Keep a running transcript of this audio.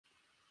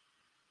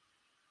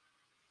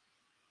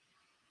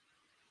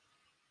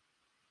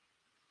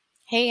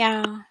Hey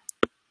y'all.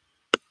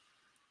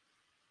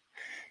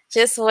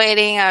 Just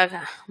waiting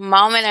a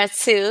moment or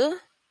two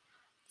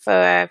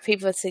for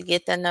people to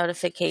get the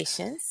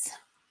notifications.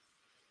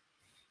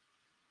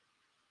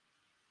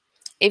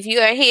 If you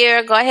are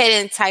here, go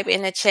ahead and type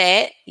in the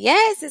chat.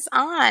 Yes, it's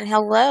on.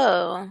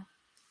 Hello.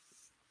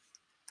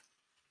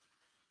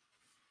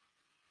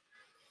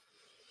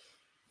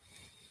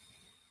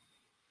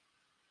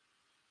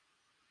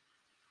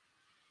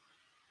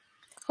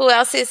 Who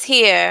else is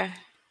here?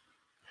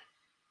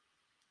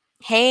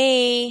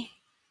 Hey.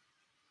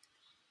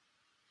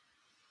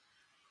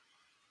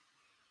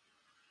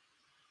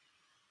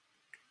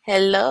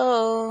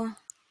 Hello.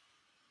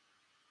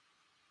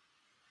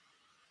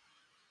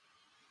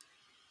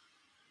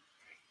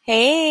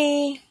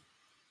 Hey.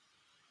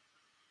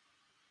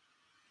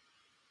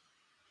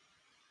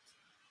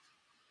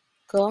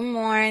 Good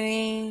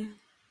morning.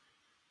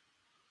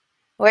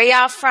 Where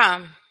y'all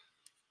from?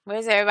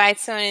 Where's everybody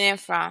tuning in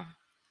from?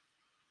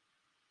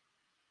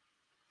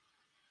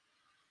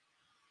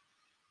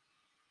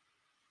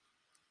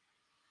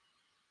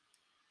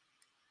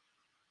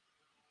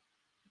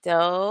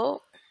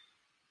 Dope.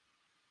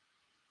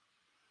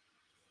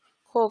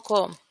 Cool,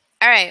 cool.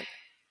 All right.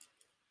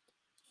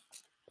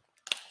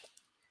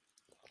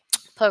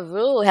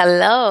 Peru,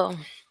 hello.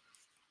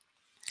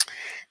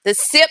 The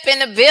sip in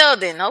the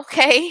building.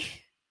 Okay.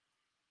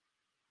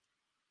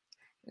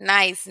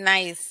 Nice,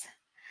 nice.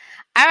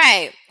 All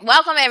right.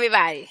 Welcome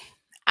everybody.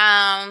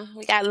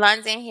 We got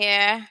London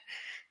here.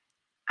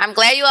 I'm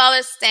glad you all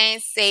are staying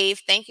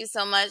safe. Thank you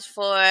so much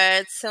for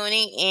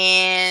tuning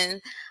in.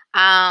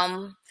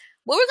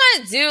 What we're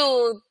gonna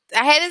do,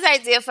 I had this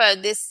idea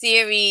for this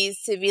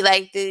series to be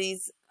like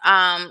these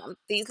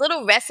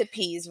little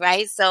recipes,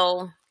 right?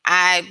 So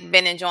I've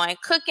been enjoying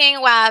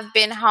cooking while I've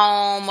been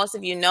home. Most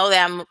of you know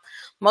that I'm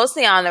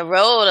mostly on the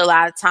road a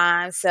lot of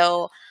times.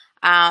 So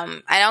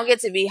I don't get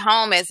to be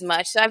home as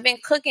much. So I've been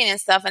cooking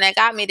and stuff, and it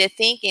got me to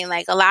thinking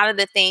like a lot of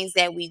the things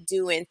that we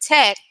do in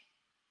tech.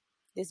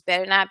 This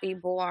better not be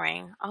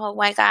boring. Oh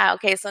my God.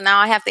 Okay, so now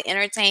I have to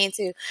entertain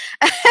too.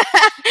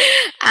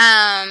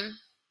 um,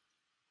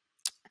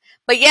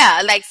 but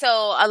yeah, like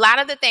so a lot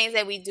of the things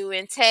that we do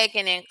in tech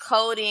and in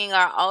coding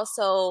are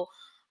also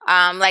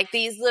like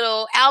these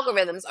little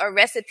algorithms or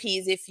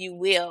recipes, if you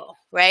will,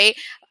 right?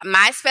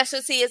 My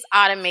specialty is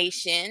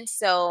automation.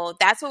 So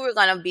that's what we're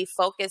going to be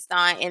focused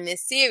on in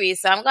this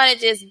series. So I'm going to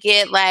just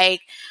get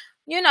like,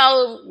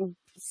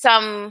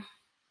 some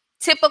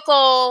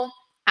typical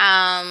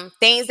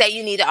things that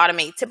you need to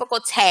automate, typical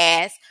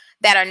tasks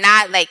that are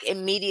not like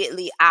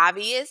immediately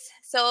obvious.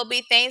 So it'll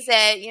be things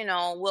that,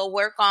 we'll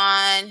work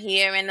on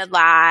here in the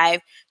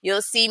live.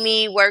 You'll see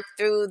me work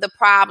through the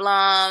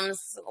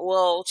problems.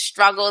 We'll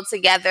struggle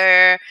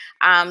together.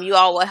 You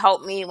all will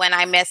help me when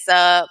I mess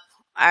up.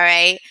 All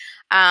right.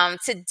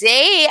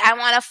 Today, I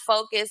want to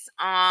focus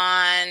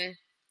on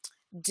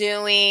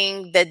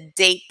doing the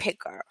date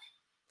picker.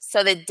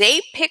 So the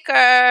date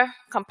picker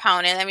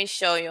component, let me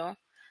show you.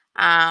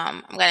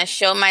 I'm going to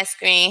show my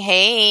screen.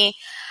 Hey,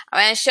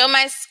 I'm going to show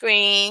my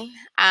screen.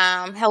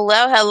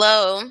 Hello,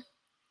 hello.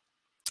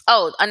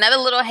 Oh, another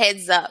little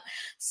heads up.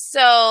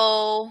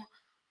 So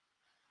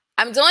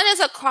I'm doing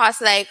this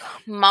across like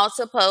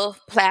multiple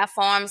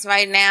platforms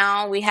right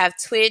now. We have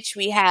Twitch,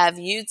 we have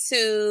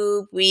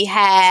YouTube, we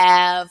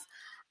have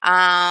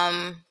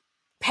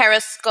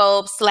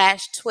Periscope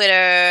 /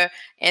 Twitter,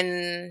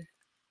 and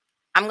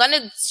I'm going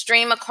to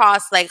stream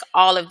across like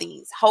all of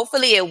these.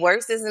 Hopefully it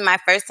works. This is my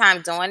first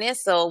time doing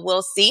this, so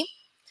we'll see.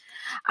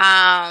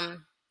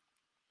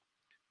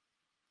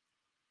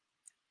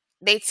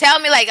 They tell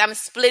me like I'm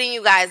splitting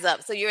you guys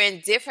up. So you're in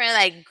different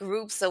like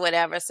groups or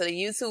whatever. So the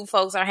YouTube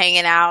folks are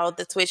hanging out.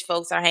 The Twitch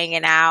folks are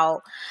hanging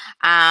out.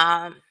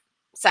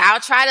 So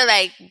I'll try to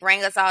like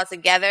bring us all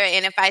together.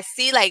 And if I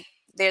see like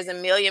there's a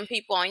million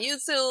people on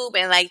YouTube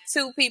and like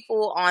 2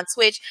 people on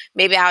Twitch,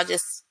 maybe I'll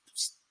just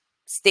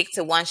stick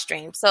to one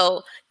stream.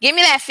 So give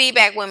me that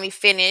feedback when we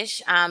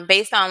finish,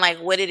 based on like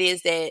what it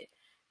is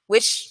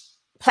which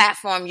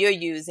platform you're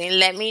using.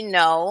 Let me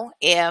know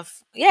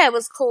if, yeah, it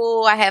was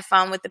cool, I had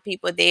fun with the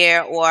people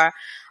there, or,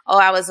 oh,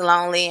 I was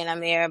lonely and I'm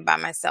there by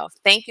myself.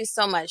 Thank you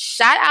so much.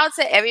 Shout out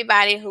to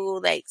everybody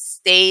who like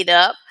stayed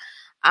up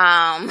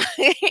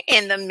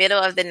in the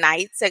middle of the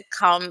night to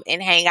come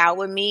and hang out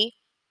with me.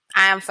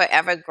 I am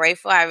forever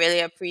grateful. I really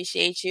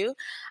appreciate you.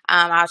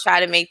 I'll try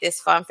to make this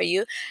fun for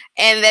you.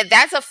 And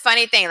that's a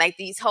funny thing, like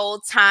these whole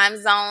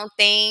time zone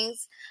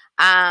things,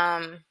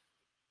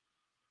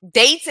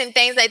 dates and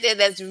things like that,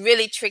 that's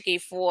really tricky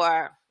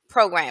for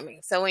programming.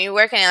 So when you're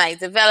working in like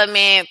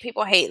development,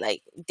 people hate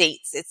like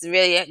dates. It's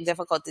really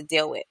difficult to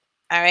deal with.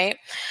 All right.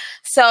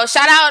 So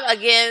shout out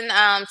again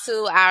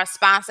to our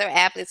sponsor,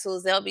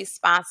 Applitools. They'll be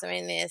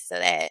sponsoring this so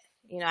that,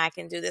 I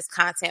can do this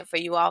content for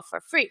you all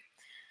for free.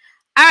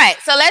 All right,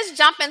 so let's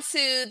jump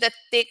into the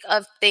thick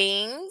of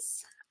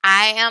things.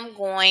 I am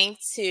going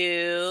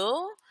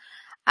to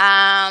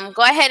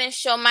go ahead and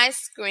show my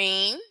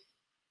screen.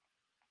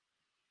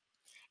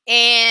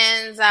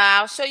 And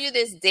I'll show you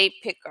this date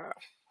picker.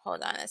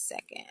 Hold on a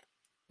second.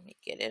 Let me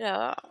get it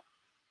up.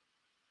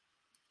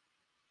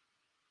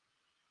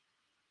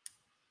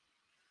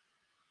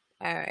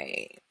 All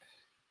right.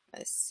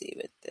 Let's see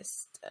what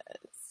this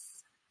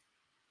does.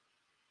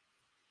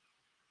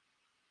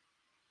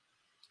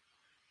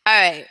 All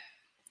right.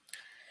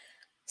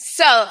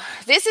 So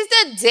this is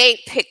the date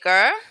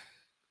picker.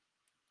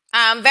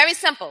 Very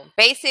simple,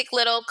 basic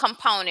little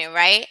component,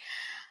 right?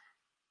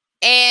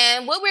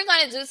 And what we're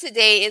going to do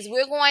today is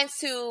we're going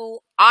to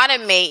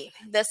automate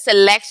the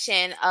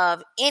selection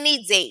of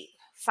any date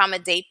from a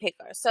date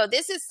picker. So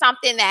this is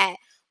something that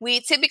we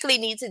typically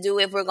need to do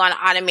if we're going to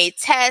automate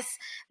tests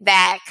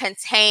that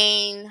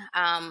contain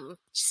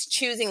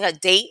choosing a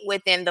date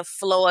within the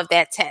flow of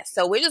that test.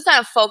 So we're just going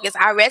to focus.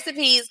 Our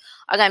recipes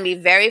are going to be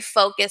very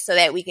focused so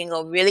that we can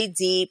go really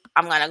deep.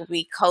 I'm going to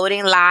be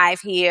coding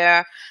live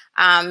here,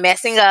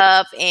 messing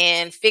up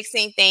and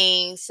fixing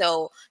things.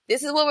 So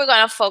this is what we're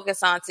going to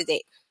focus on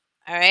today.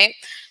 All right.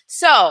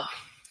 So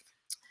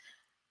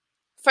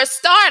for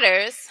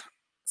starters,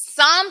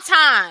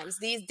 sometimes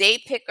these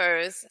date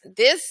pickers,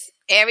 this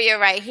area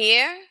right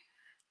here,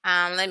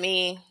 let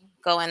me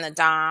go in the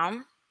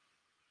DOM.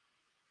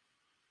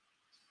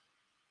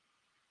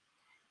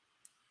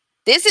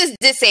 This is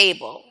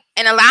disabled.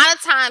 And a lot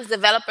of times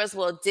developers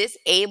will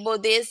disable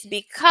this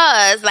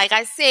because, like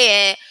I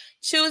said,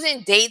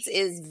 choosing dates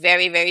is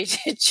very, very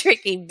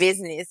tricky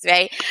business,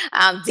 right?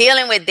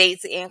 Dealing with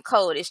dates in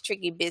code is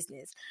tricky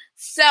business.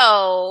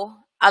 So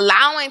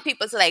allowing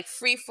people to like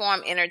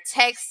freeform enter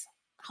text,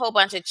 whole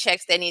bunch of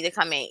checks that need to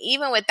come in,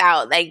 even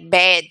without like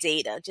bad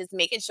data, just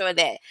making sure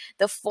that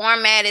the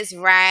format is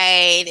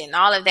right and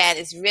all of that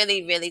is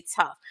really, really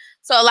tough.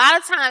 So a lot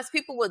of times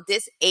people will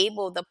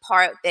disable the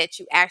part that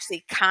you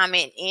actually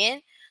comment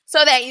in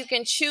so that you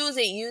can choose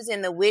it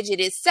using the widget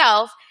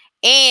itself,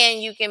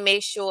 and you can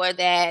make sure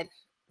that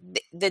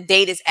the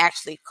date is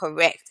actually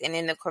correct and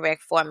in the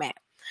correct format.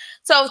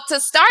 So to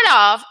start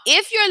off,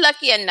 if you're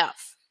lucky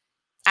enough,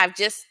 I've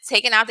just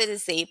taken out the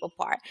disable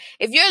part.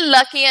 If you're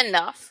lucky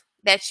enough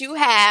that you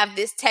have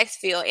this text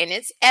field and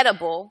it's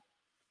editable,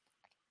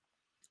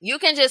 you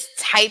can just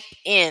type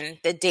in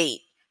the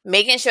date,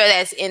 making sure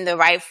that's in the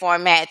right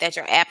format that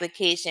your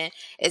application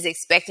is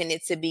expecting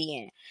it to be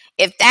in.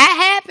 If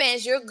that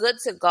happens, you're good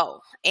to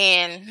go,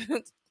 and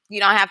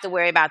you don't have to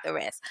worry about the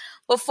rest.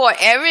 But for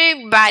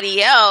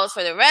everybody else,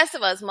 for the rest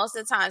of us, most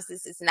of the times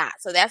this is not.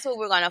 So that's what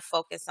we're going to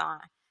focus on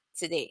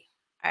today.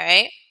 All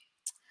right.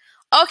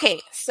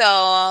 Okay,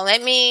 so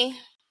let me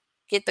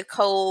get the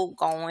code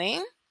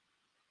going.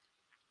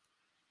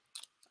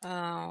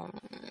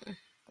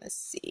 Let's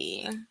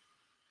see.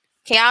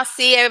 Can y'all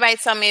see? Everybody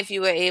tell me if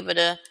you were able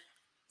to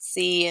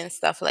see and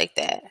stuff like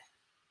that.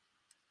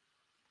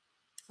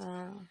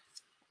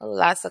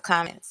 Lots of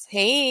comments.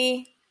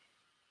 Hey.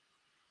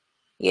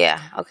 Yeah,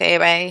 okay,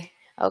 everybody.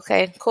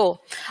 Okay, cool.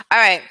 All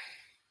right.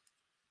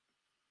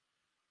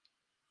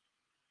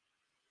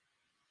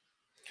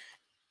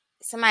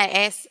 Somebody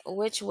asked,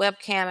 which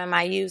webcam am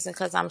I using?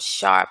 Because I'm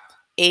sharp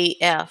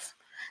AF.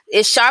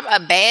 Is sharp a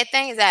bad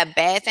thing? Is that a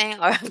bad thing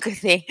or a good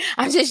thing?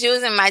 I'm just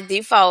using my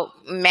default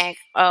Mac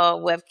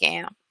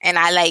webcam, and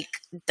I like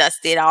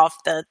dusted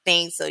off the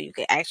thing so you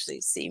can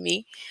actually see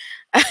me.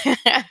 All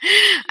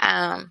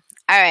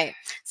right.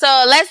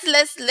 So let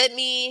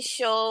me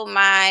show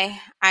my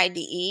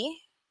IDE.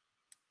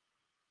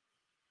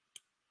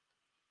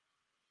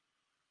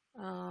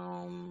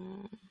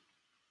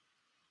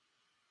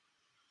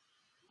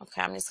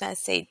 Okay, I'm just gonna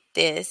say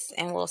this,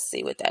 and we'll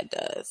see what that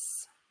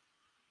does.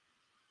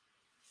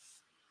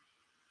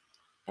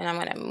 And I'm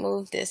going to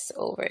move this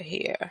over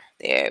here.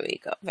 There we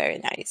go. Very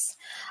nice.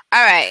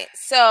 All right.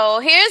 So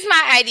here's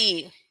my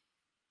ID.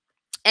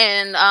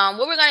 And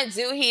what we're going to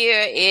do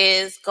here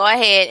is go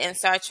ahead and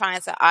start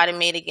trying to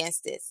automate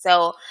against this.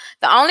 So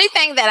the only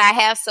thing that I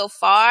have so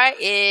far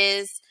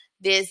is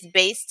this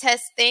base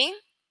test thing.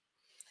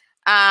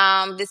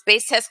 This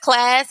base test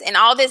class, and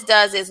all this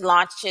does is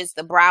launches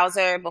the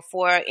browser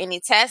before any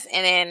test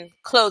and then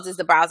closes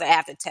the browser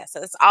after test.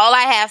 So that's all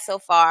I have so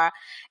far,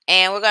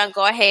 and we're going to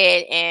go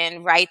ahead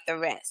and write the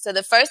rest. So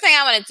the first thing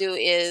I want to do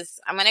is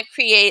I'm going to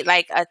create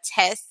like a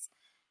test,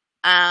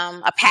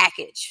 a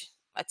package,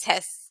 a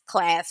test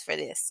class for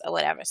this or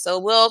whatever. So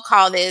we'll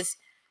call this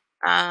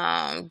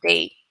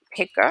date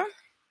picker.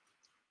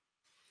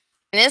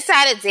 And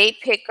inside of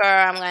DatePicker,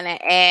 I'm going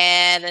to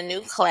add a new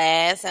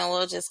class, and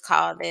we'll just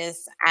call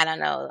this, I don't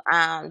know,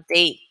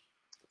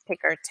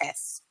 DatePicker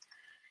test.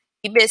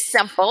 Keep it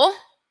simple,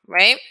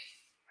 right?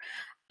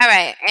 All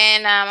right,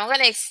 and I'm going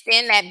to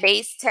extend that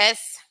base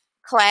test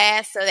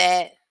class so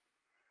that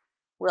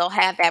we'll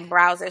have that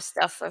browser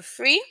stuff for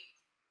free.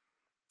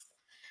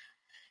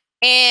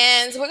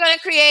 And we're going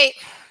to create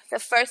the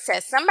first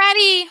test.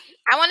 I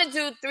want to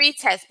do 3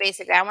 tests,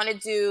 basically. I want to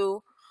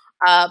do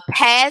a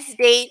past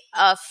date,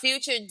 a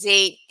future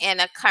date, and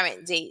a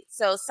current date.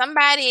 So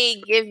somebody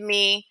give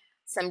me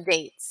some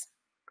dates.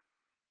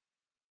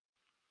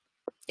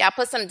 Y'all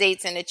put some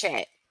dates in the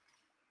chat.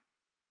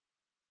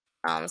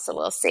 So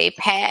we'll say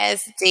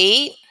past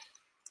date.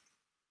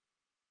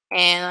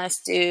 And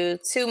let's do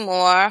 2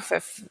 more for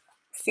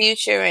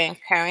future and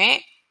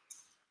current.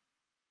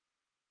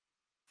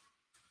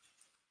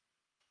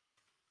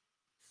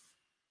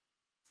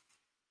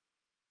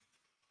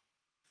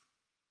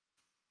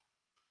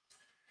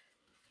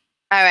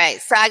 All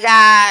right. So I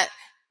got,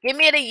 give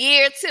me the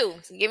year too.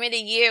 So give me the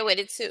year with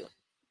it too.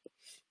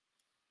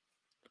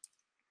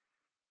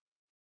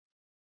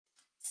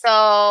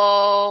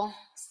 So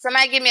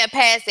somebody give me a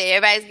past date.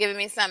 Everybody's giving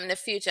me something in the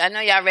future. I know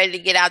y'all ready to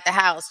get out the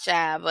house,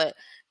 child, but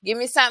give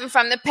me something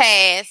from the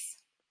past.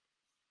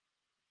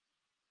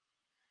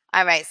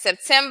 All right,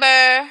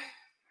 September.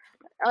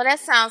 Oh, that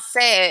sounds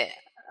sad.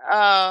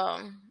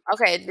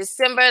 Okay,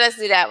 December. Let's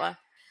do that one.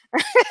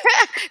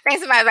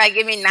 Thanks, somebody like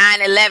give me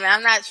 9/11.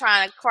 I'm not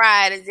trying to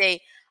cry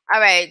today. All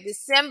right,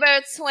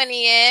 December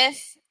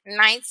 20th,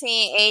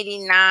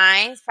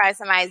 1989. It's probably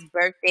somebody's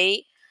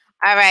birthday.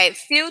 All right,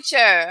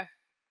 future.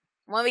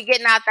 When we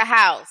getting out the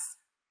house.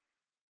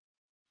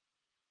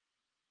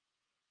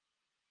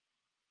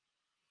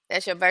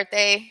 That's your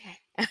birthday.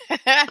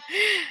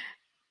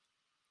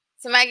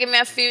 Somebody give me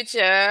a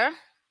future.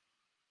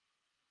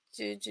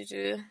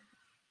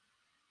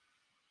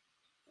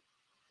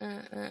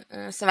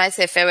 Somebody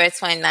said February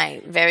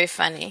 29th. Very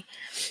funny.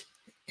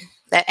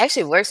 That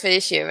actually works for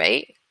this year,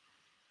 right?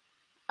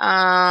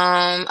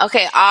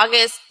 Okay,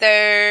 August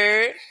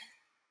 3rd,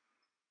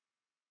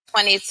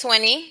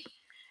 2020.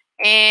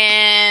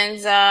 And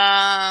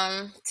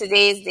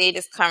today's date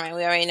is current.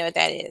 We already know what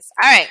that is.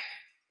 All right.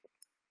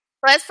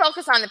 Let's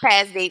focus on the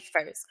past date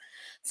first.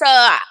 So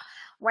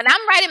when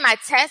I'm writing my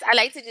test, I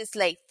like to just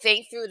like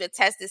think through the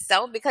test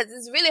itself because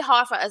it's really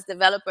hard for us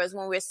developers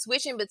when we're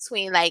switching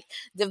between like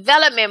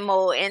development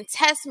mode and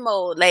test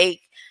mode. Like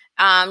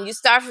you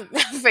start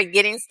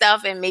forgetting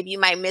stuff and maybe you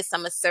might miss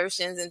some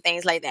assertions and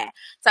things like that.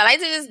 So I like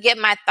to just get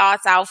my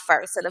thoughts out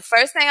first. So the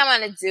first thing I'm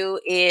going to do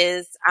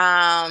is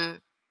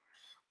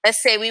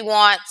let's say we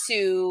want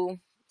to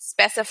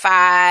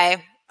specify,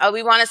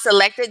 we want to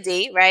select a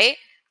date, right?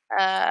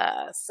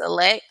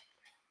 Select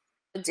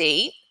a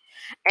date.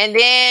 And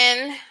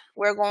then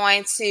we're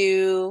going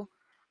to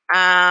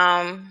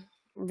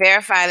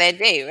verify that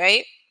date,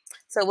 right?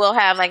 So we'll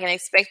have like an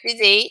expected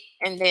date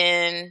and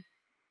then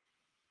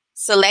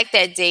select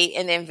that date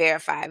and then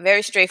verify.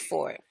 Very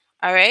straightforward.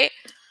 All right.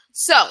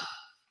 So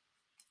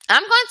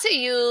I'm going to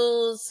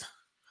use,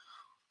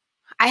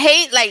 I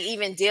hate like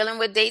even dealing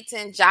with dates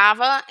in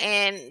Java,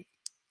 and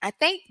I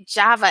think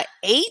Java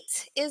 8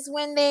 is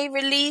when they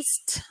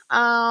released,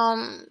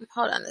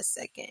 hold on a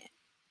second.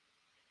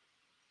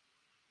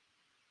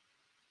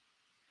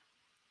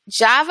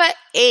 Java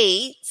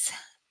 8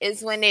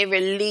 is when they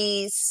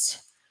released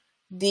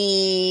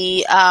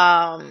the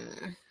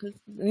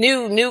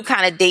new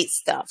kind of date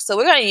stuff. So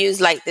we're going to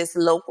use like this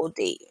local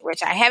date,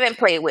 which I haven't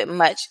played with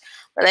much,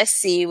 but let's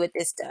see what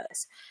this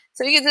does.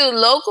 So we can do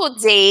local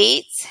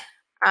date,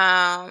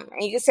 and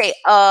you can say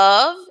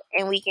of,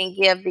 and we can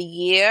give the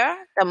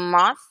year, the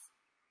month,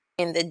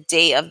 and the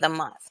day of the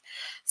month.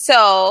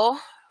 So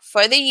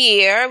for the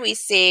year, we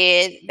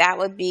said that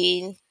would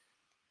be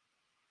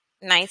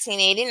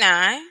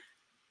 1989.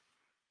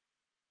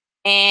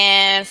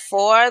 And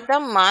for the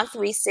month,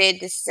 we said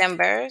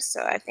December.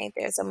 So I think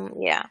there's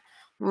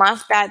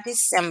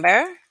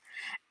month.December.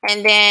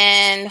 And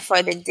then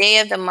for the day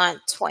of the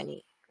month,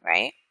 20,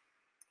 right?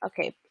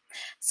 Okay.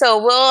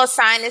 So we'll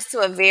assign this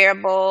to a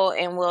variable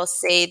and we'll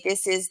say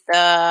this is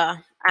the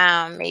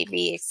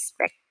maybe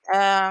expect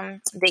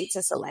date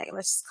to select.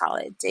 Let's just call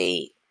it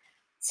date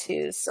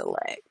to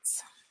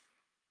select.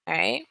 All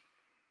right.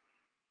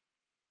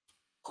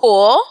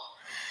 Cool.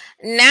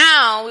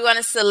 Now we want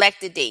to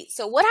select the date.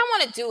 So what I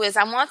want to do is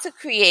I want to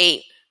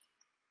create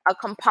a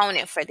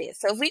component for this.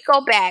 So if we go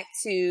back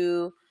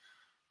to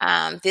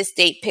this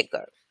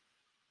DatePicker,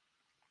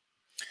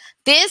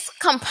 this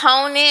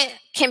component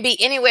can be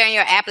anywhere in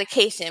your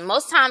application.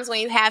 Most times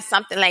when you have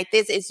something like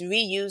this, it's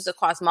reused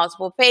across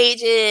multiple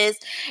pages.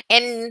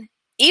 And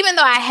even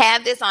though I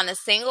have this on a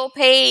single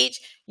page,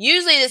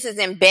 usually this is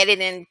embedded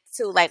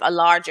into like a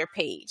larger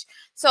page.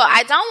 So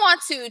I don't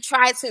want to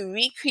try to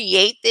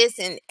recreate this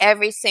in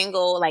every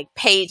single like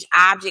page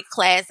object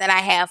class that I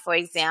have, for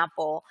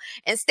example.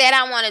 Instead,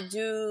 I want to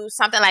do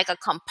something like a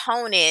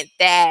component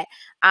that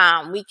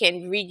we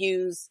can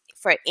reuse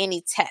for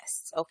any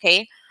test,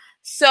 okay?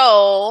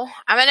 So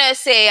I'm going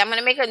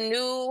to make a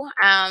new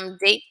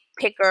date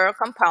picker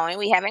component.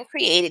 We haven't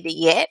created it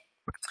yet.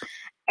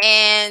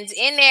 And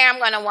in there, I'm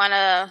going to want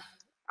a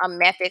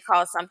method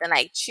called something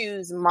like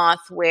choose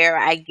month, where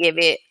I give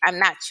it, I'm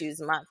not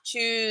choose month,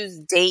 choose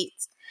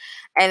date.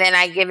 And then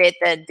I give it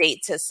the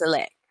date to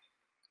select.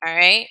 All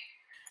right.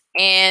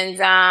 And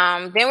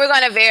then we're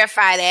going to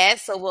verify that.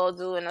 So we'll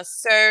do an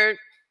assert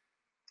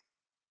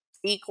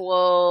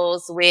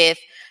equals with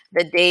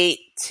the date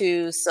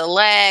to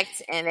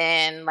select and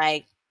then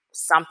like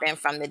something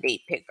from the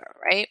date picker,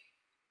 right?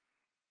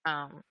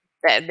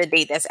 The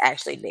date that's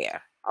actually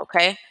there.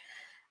 Okay.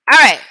 All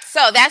right.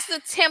 So that's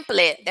the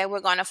template that we're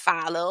going to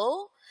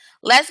follow.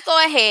 Let's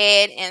go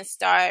ahead and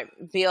start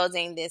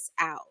building this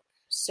out.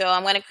 So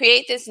I'm going to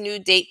create this new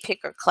date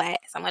picker class.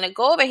 I'm going to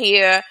go over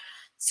here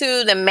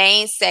to the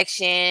main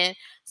section.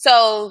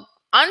 So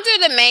under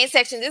the main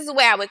section, this is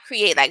where I would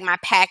create like my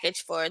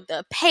package for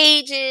the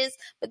pages.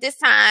 But this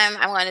time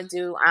I'm going to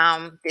do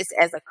this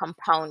as a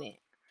component.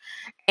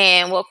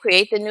 And we'll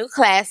create the new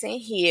class in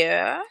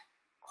here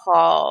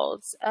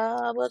called,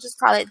 we'll just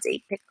call it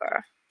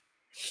DatePicker.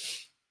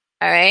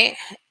 All right.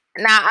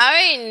 Now,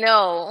 I already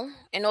know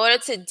in order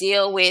to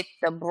deal with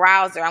the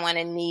browser, I'm going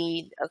to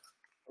need a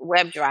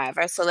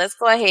WebDriver. So let's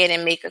go ahead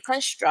and make a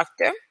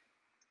constructor.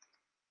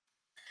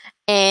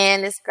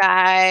 And this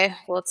guy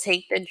will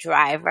take the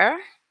driver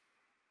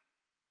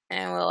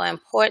and we'll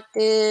import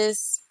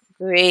this.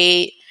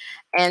 Great.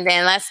 And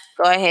then let's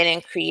go ahead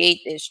and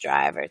create this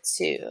driver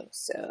too.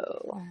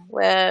 So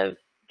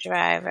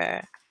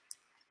WebDriver.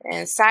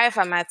 And sorry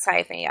for my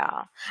typing,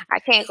 y'all. I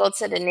can't go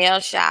to the nail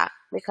shop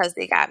because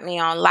they got me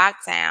on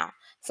lockdown.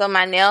 So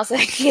my nails are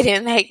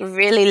getting like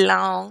really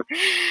long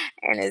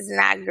and it's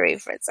not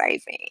great for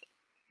typing.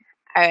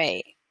 All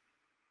right.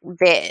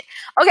 Bet.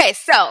 Okay,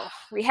 so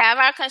we have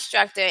our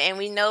constructor and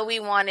we know we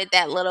wanted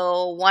that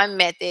little one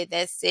method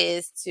that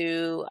says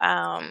to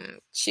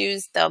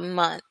choose the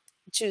month,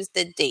 choose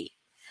the date.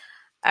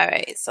 All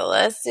right, so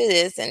let's do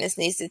this, and this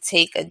needs to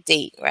take a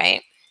date,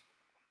 right?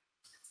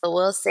 So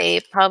we'll say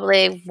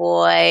public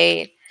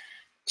void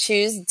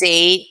choose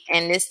date,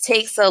 and this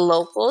takes a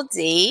local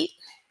date.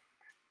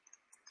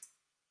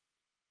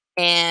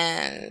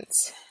 And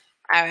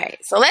all right,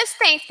 so let's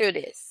think through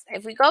this.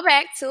 If we go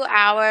back to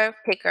our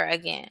picker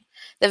again,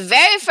 the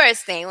very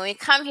first thing when we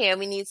come here,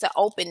 we need to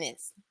open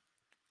this.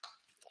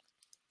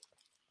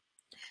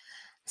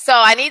 So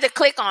I need to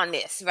click on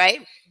this, right?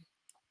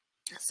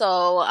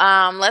 So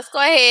let's go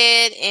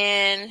ahead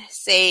and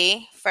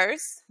say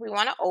first we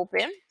want to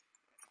open,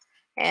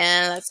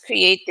 and let's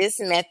create this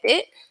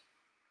method.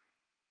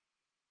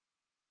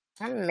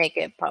 I'm gonna make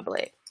it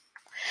public.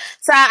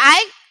 So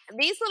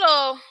these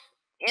little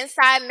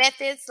inside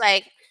methods,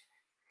 like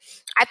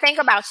I think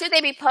about, should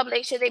they be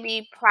public? Should they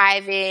be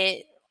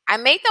private? I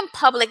make them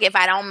public if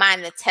I don't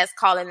mind the test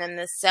calling them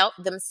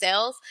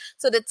themselves.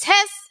 So the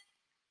test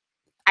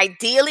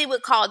ideally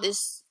would call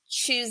this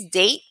choose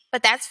date,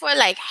 but that's for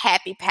like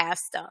happy path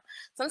stuff.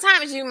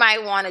 Sometimes you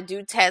might want to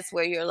do tests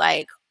where you're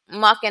like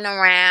mucking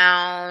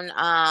around,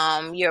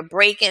 you're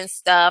breaking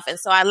stuff. And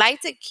so I like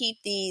to keep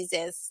these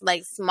as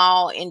like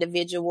small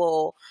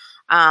individual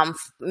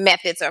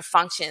methods or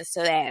functions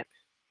so that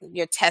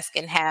your test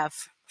can have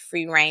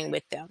free reign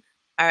with them.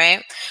 All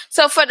right.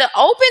 So for the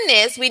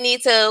openness, we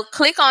need to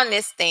click on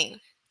this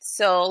thing.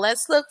 So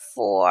let's look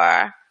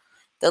for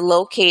the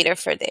locator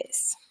for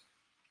this.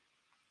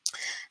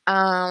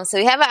 So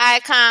we have an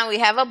icon, we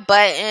have a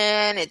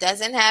button. It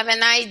doesn't have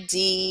an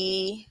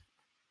ID,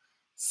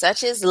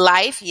 such as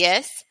life.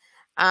 Yes.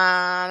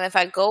 If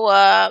I go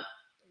up,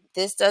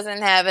 this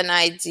doesn't have an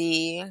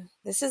ID.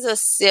 This is a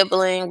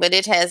sibling, but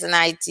it has an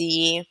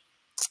ID.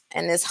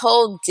 And this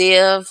whole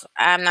div,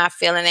 I'm not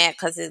feeling that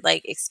because it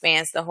like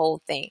expands the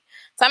whole thing.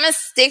 So I'm going to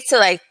stick to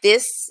like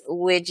this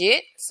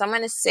widget. So I'm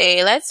going to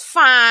say, let's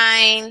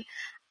find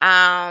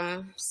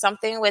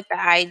something with the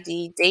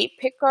ID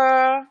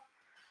DatePicker.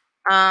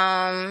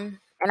 And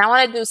I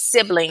want to do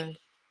sibling.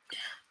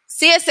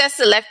 CSS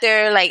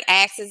selector, like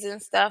axes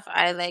and stuff,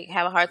 I like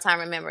have a hard time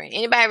remembering.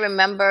 Anybody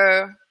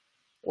remember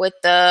what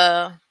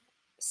the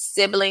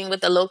sibling,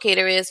 what the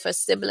locator is for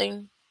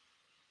sibling?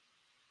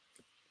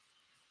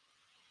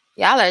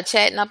 Y'all are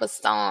chatting up a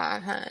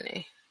storm,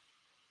 honey.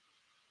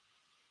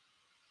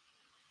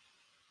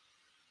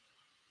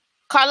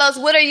 Carlos,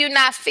 what are you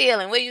not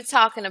feeling? What are you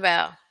talking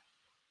about?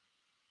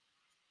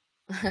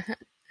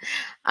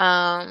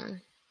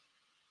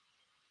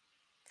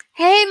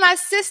 Hey, my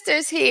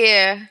sister's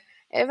here.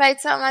 Everybody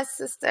tell my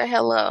sister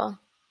hello.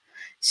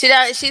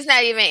 She's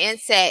not even in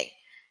tech.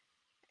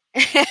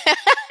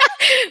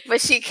 But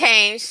she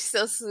came. She's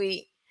so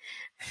sweet.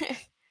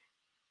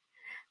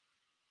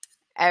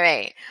 All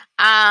right.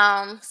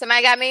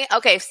 Somebody got me?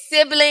 Okay,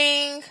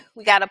 sibling.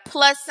 We got a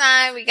plus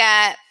sign. We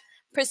got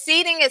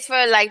preceding is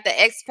for like the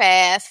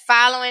XPath.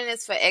 Following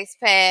is for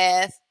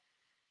XPath.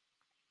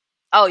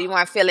 Oh, you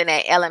weren't feeling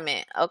that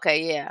element.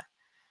 Okay, yeah.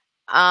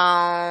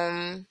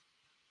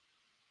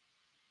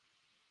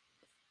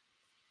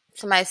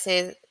 Somebody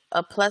says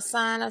a plus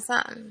sign or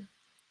something.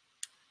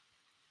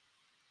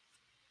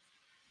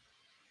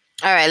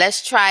 All right,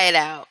 let's try it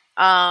out.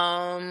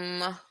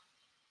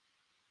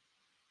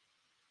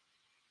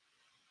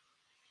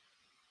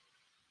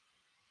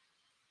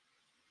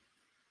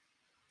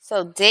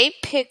 So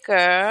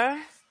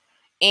DatePicker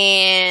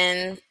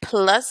and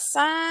plus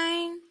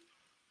sign.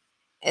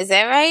 Is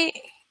that right?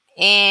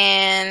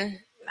 And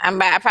I'm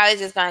probably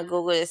just gonna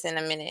Google this in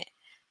a minute.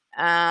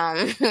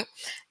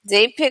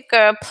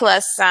 DatePicker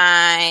plus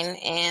sign,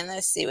 and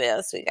let's see what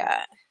else we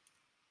got.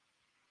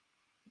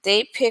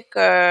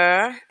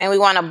 DatePicker, and we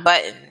want a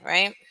button,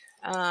 right?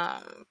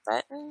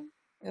 Button?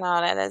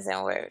 No, that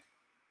doesn't work.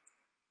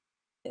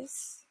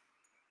 This.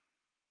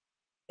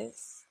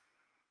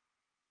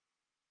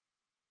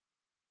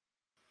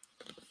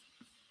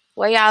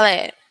 Where y'all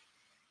at?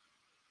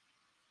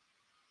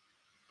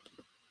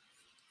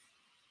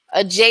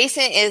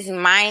 Adjacent is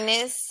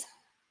minus.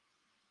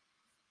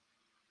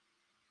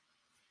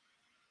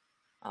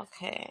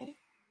 Okay.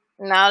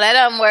 No, that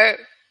doesn't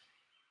work.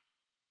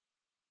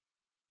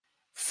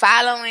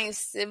 Following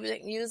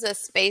sibling, use a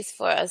space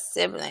for a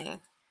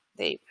sibling.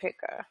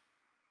 DatePicker.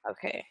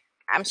 Okay.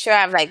 I'm sure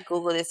I've like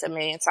Googled this a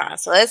million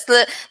times. So let's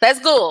look. Let's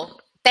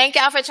Google. Thank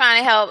y'all for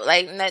trying to help.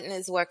 Like nothing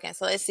is working.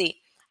 So let's see.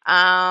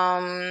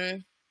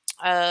 Um,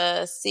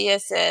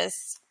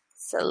 CSS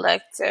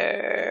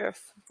selector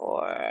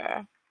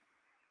for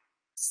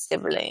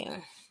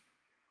sibling.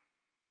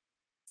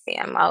 See,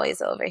 I'm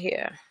always over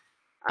here.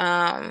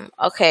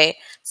 Okay.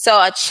 So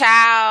a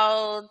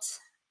child,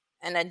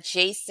 an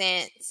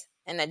adjacent,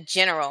 and a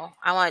general.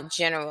 I want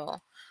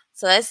general.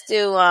 So let's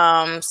do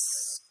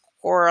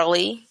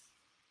squirrely.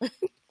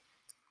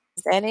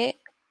 Is that it?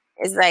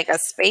 Is like a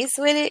space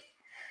with it?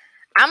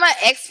 I'm an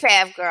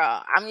XPath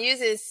girl. I'm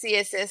using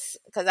CSS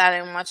because I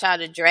didn't want y'all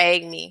to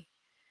drag me.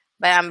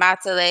 But I'm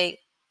about to like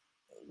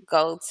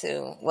go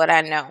to what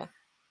I know.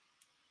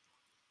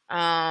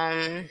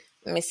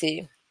 Let me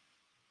see.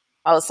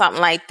 Oh,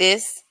 something like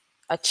this.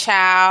 A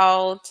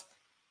child,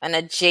 an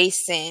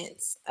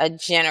adjacent, a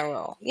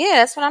general. Yeah,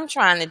 that's what I'm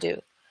trying to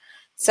do.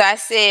 So I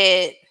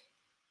said,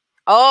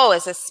 oh,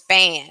 it's a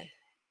span.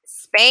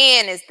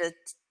 Span is the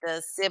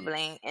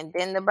sibling and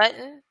then the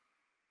button.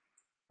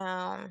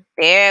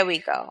 There we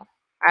go. All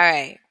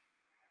right.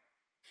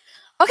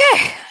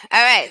 Okay.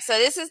 All right. So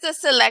this is the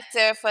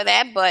selector for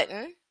that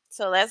button.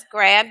 So let's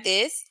grab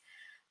this.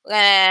 We're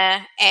going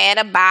to add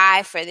a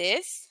by for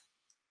this.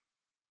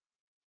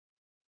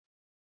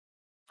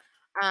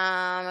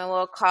 And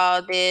we'll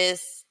call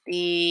this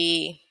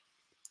the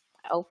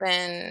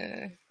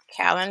open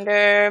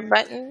calendar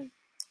button.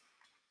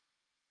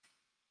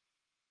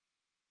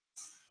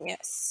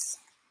 Yes.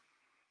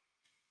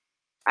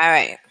 All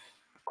right.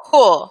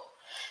 Cool.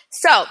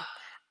 So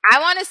I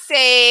want to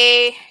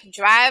say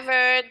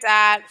driver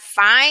dot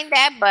find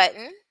that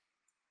button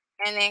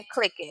and then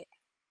click it.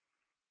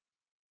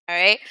 All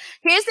right.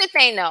 Here's the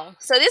thing though.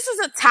 So this is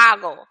a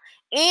toggle.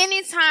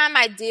 Anytime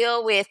I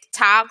deal with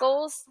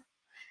toggles,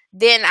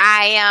 then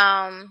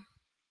I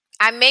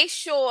make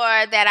sure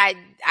that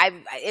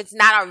it's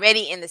not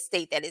already in the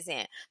state that it's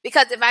in.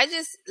 Because if I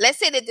just, let's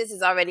say that this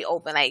is already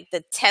open, like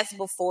the test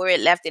before it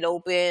left it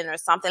open or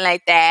something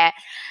like that,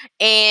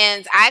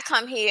 and I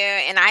come here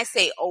and I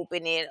say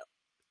open it,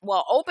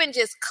 well, open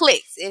just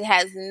clicks. It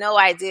has no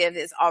idea if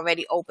it's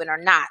already open or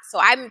not. So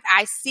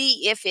I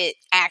see if it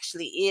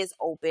actually is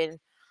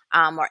open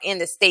or in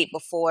the state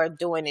before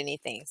doing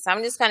anything. So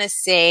I'm just going to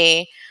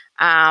say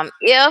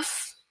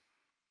if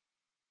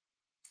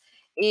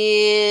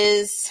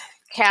is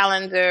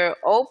calendar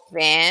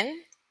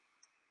open,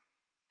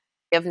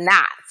 if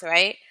not,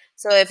 right?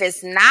 So if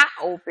it's not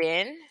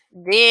open,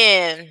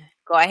 then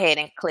go ahead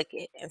and click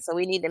it. And so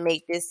we need to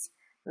make this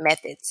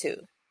method too.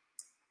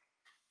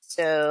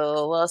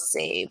 So we'll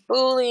say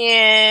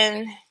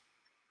Boolean,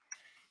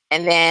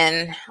 and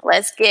then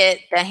let's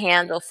get the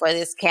handle for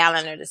this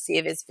calendar to see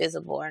if it's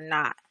visible or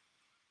not.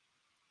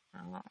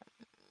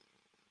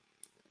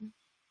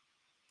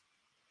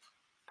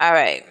 All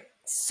right.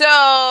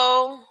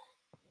 So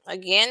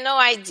again, no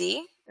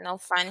ID, no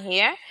fun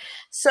here.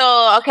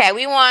 So, okay,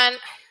 we want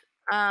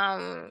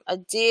a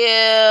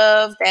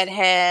div that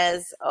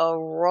has a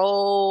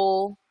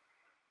role.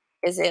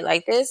 Is it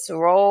like this?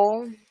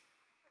 Role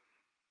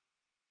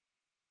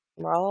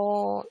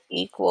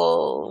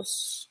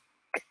equals,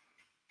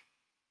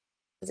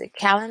 is it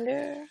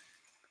calendar?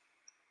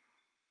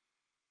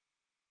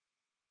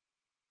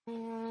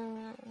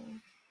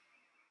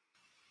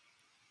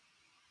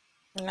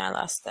 And I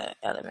lost the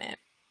element.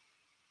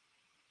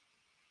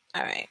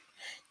 All right.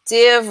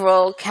 Div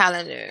role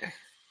calendar.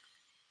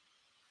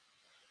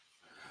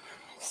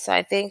 So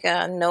I think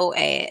no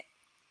add.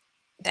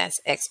 That's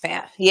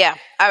XPath. Yeah.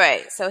 All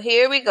right. So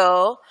here we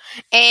go.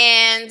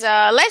 And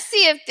let's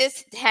see if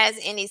this has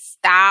any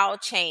style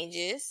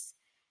changes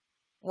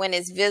when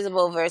it's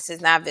visible versus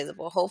not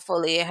visible.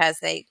 Hopefully it has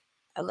like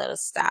a little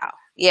style.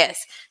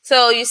 Yes.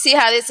 So you see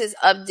how this is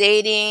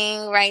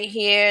updating right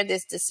here,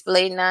 this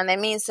display none. That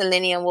means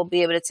Selenium will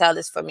be able to tell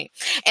this for me.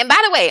 And by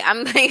the way,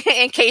 I'm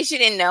in case you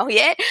didn't know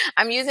yet,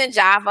 I'm using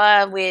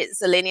Java with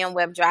Selenium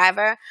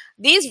WebDriver.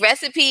 These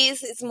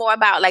recipes, it's more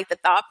about like the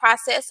thought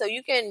process. So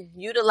you can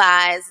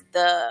utilize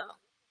the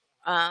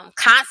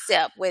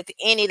concept with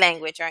any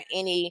language or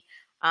any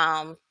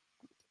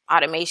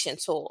automation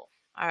tool.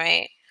 All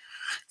right.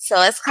 So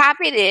let's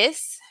copy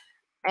this.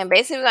 And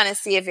basically, we're going to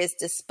see if it's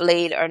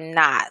displayed or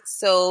not.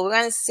 So we're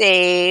going to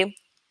say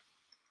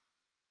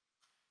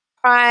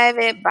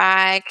private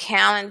by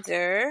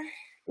calendar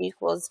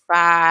equals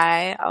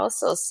by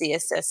also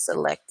CSS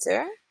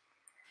selector.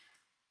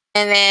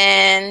 And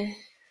then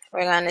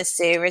we're going to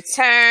say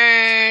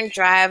return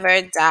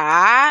driver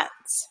dot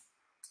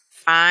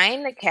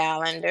find the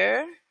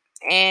calendar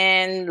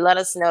and let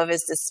us know if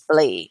it's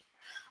displayed.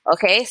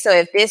 Okay, so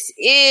if this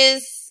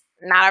is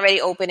not already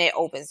open, it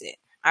opens it.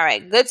 All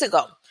right, good to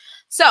go.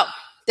 So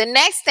the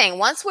next thing,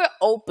 once we're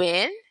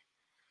open,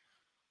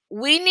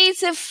 we need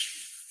to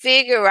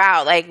figure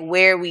out like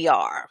where we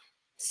are.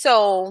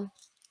 So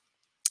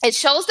it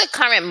shows the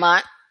current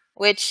month,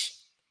 which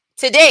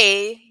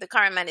today, the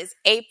current month is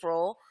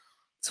April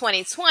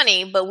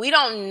 2020, but we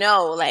don't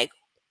know like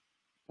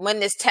when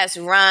this test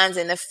runs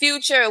in the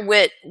future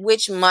with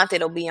which month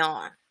it'll be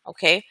on,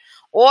 okay?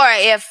 Or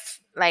if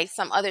like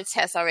some other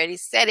test already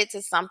set it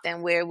to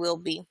something where we'll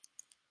be.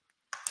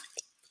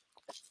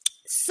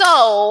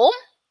 So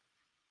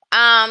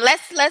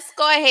let's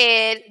go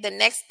ahead. The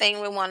next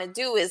thing we want to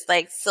do is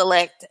like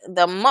select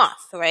the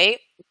month, right?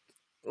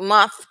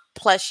 Month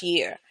plus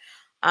year.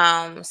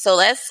 So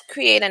let's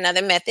create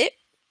another method.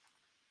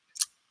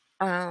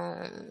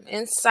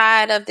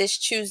 Inside of this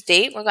choose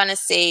date, we're going to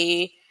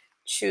say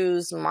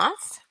choose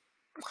month.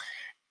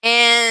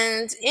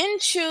 And in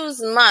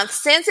choose month,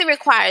 since it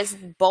requires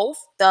both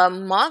the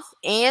month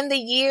and the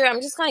year,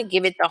 I'm just going to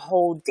give it the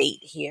whole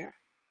date here.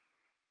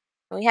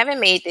 We haven't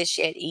made this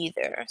yet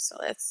either, so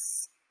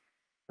let's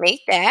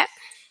make that.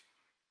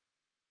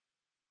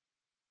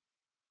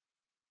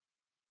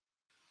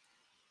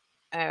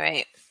 All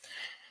right.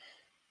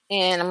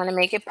 And I'm going to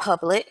make it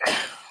public.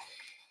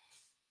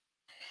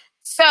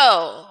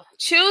 So,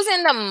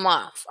 choosing the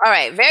month. All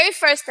right, very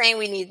first thing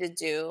we need to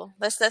do,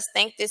 let's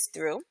think this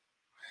through.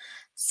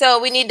 So,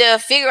 we need to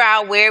figure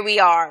out where we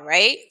are,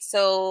 right?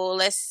 So,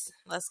 let's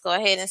go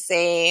ahead and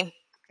say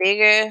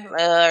figure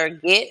or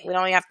get. We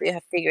don't have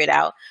to figure it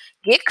out.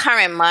 Get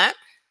current month.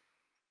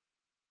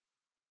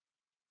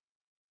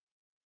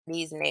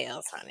 These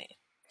nails, honey.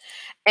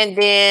 And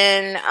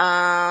then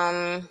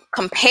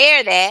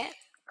compare that.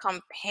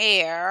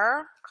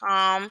 Compare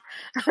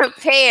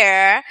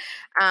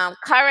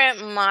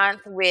current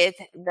month with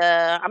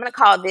the, I'm going to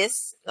call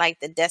this like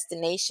the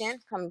destination.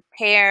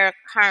 Compare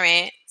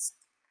current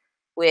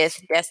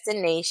with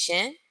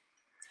destination.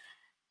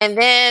 And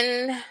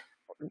then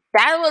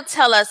that will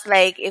tell us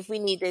like if we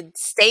need to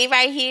stay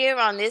right here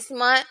on this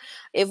month,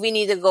 if we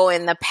need to go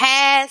in the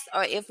past,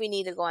 or if we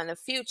need to go in the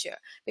future.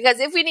 Because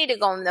if we need to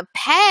go in the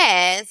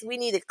past, we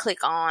need to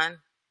click on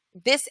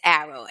this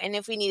arrow. And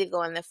if we need to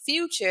go in the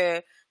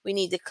future, we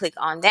need to click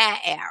on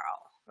that arrow,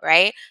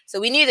 right?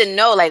 So we need to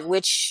know like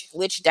which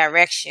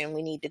direction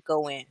we need to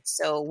go in.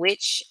 So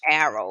which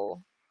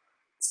arrow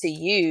to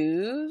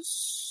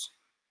use,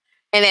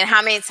 and then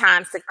how many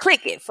times to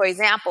click it. For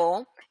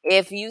example,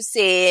 if you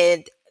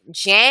said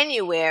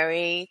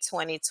January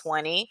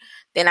 2020,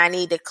 then I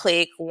need to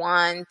click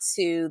 1,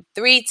 2,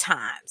 3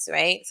 times,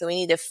 right? So we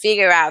need to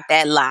figure out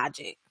that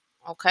logic,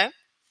 okay?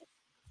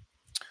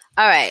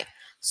 All right,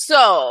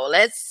 so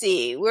let's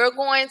see. We're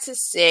going to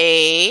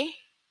say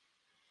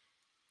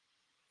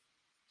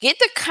get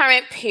the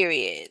current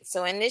period.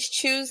 So in this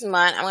choose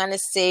month, I'm going to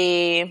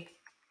say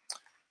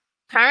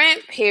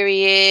current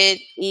period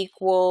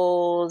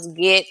equals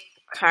get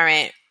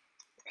current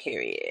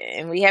period.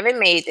 And we haven't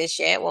made this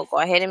yet. We'll go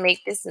ahead and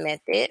make this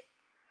method.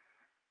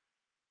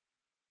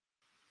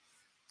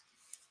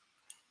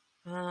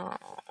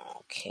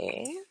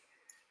 Okay.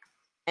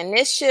 And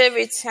this should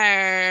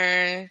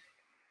return,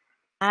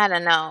 I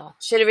don't know.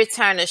 Should it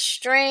return a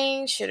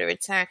string? Should it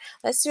return,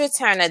 let's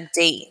return a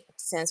date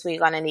since we're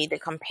going to need to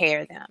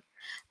compare them.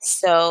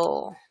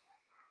 So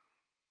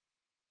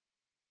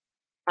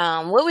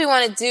what we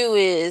want to do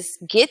is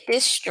get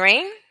this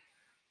string.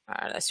 All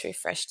right, let's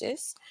refresh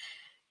this.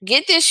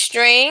 Get this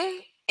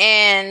string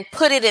and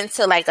put it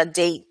into like a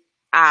date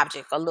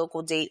object, a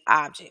local date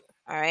object.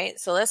 All right,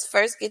 so let's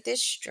first get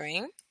this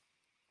string.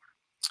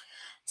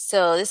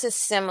 So this is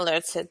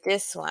similar to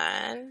this one.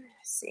 Let's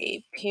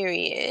see,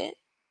 period.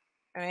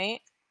 All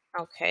right.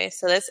 Okay,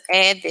 so let's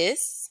add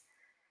this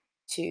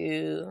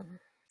to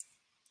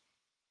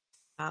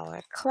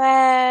our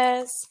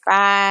class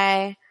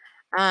by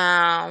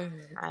I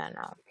don't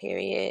know,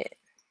 period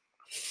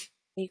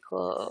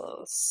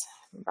equals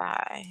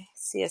by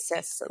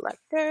CSS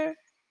selector.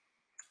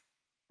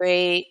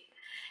 Great.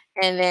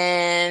 And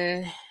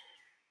then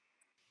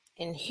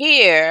in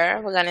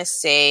here, we're going to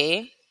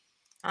say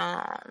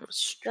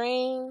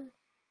string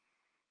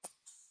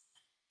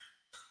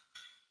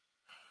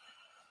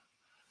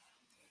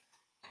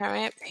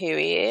current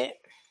period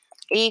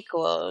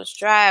equals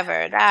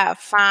driver dot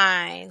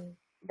find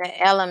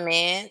the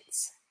element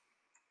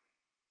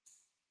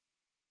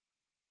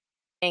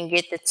and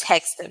get the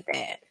text of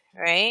that,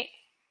 right?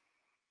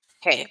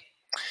 Okay.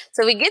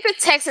 So we get the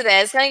text of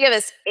that. It's going to give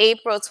us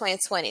April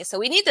 2020. So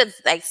we need to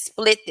like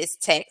split this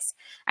text.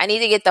 I need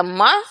to get the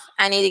month.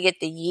 I need to get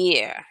the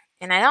year.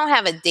 And I don't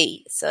have a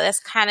date. So that's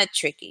kind of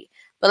tricky.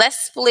 But let's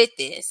split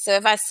this. So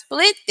if I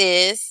split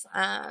this,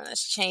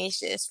 let's change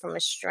this from a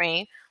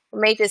string.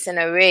 We'll make this an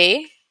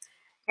array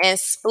and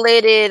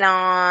split it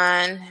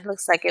on,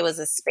 looks like it was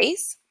a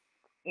space.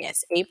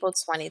 Yes, April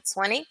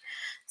 2020.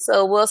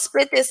 So we'll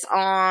split this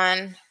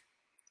on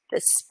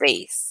the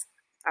space.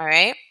 All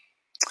right.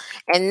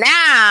 And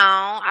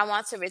now I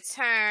want to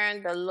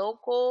return the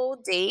local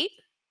date,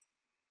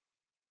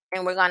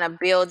 and we're going to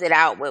build it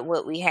out with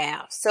what we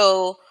have.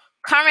 So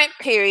current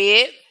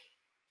period,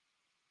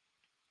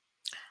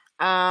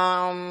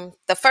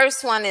 the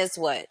first one is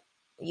what?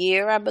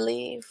 Year, I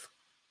believe.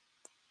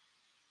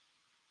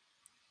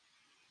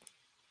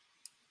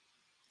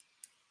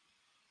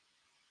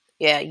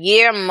 Yeah,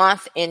 year,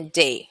 month, and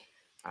day.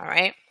 All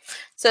right.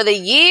 So the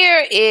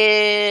year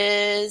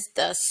is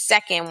the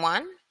second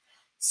one.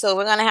 So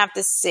we're going to have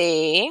to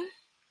say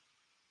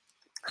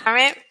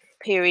current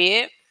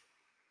period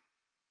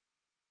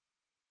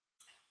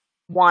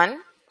 1,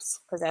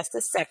 because that's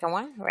the second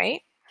one,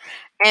 right?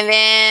 And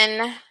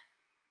then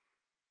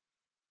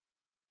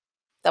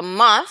the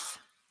month.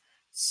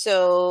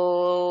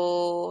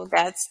 So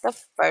that's the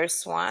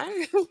first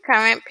one,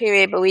 current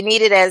period, but we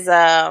need it as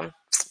a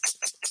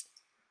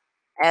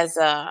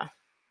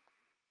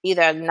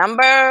either a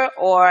number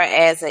or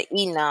as a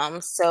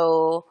enum.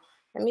 So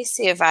let me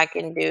see if I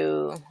can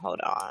do,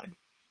 hold on.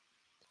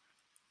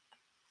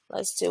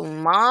 Let's do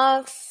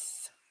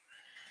month.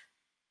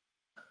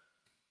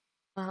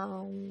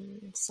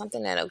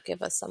 Something that'll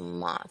give us a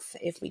month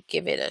if we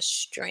give it a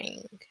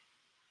string.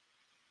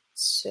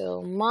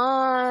 So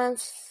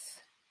month,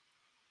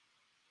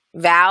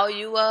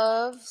 value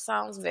of,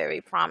 sounds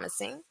very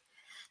promising.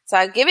 So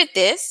I give it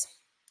this.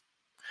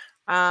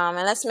 And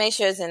let's make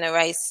sure it's in the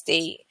right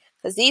state.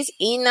 Because these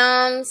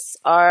enums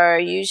are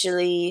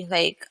usually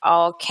like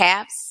all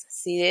caps.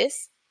 See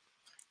this?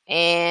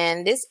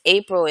 And this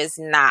April is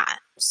not.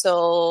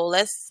 So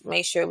let's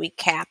make sure we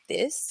cap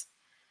this.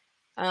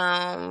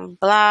 Blah,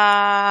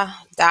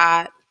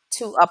 dot,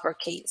 2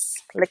 uppercase.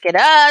 Look at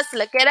us.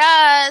 Look at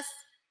us.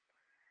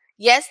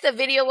 Yes, the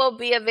video will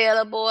be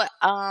available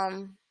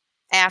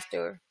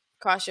after.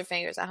 Cross your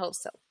fingers. I hope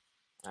so.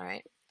 All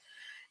right.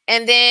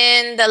 And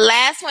then the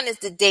last one is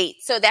the date.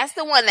 So that's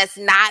the one that's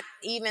not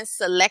even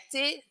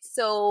selected.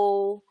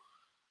 So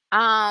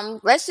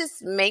let's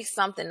just make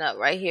something up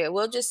right here.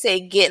 We'll just say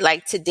get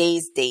like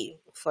today's date,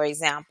 for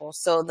example.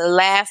 So the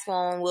last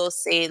one we'll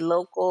say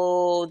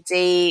local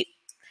date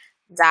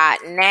dot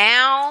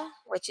now,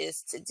 which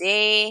is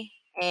today.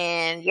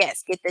 And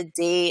yes, get the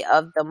day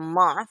of the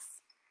month.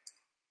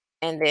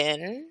 And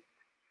then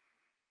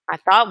I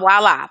thought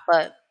voila,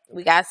 but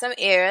we got some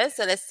errors.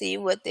 So let's see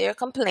what they're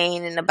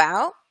complaining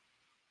about.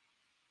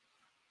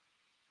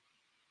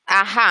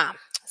 Aha.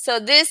 So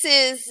this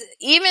is,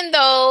 even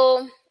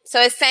though, so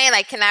it's saying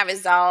like, can I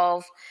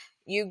resolve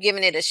you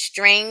giving it a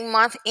string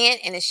month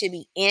int, and it should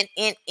be int,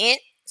 int,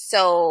 int.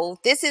 So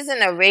this is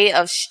an array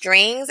of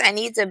strings. I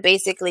need to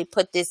basically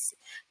put this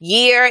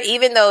year,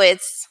 even though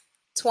it's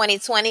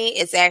 2020,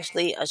 it's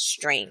actually a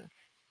string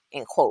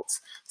in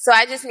quotes. So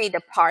I just need to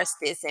parse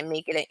this and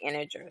make it an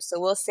integer. So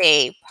we'll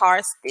say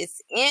parse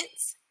this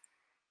int,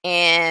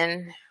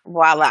 and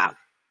voila.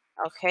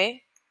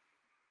 Okay.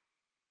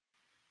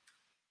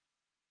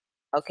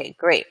 Okay,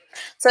 great.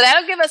 So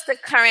that'll give us the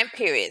current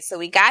period. So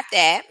we got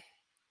that.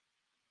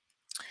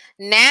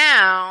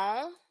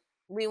 Now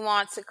we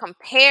want to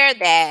compare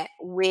that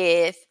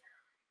with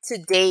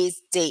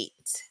today's date.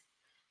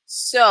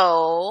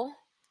 So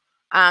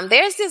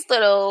there's this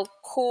little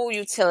cool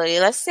utility.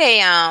 Let's say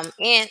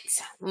int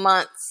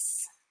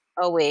months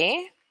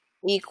away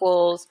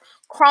equals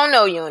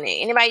chrono unit.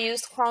 Anybody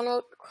used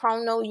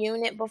chrono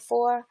unit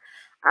before?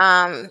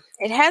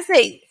 It has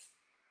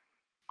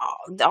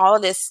all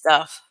this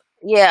stuff.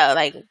 Yeah,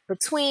 like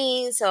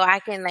between, so I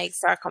can like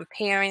start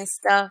comparing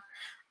stuff.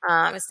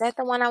 Is that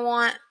the one I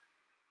want?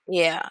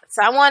 Yeah.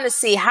 So I want to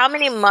see how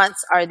many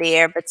months are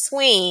there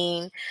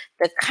between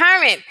the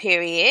current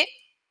period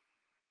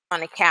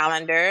on the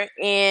calendar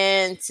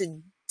and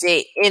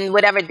today, in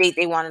whatever date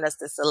they wanted us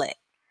to select.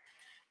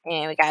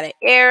 And we got an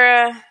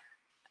error.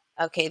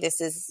 Okay, this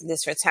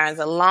returns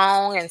a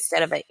long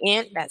instead of an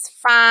int. That's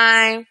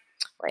fine.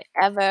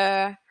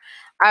 Whatever.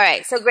 All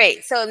right, so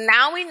great. So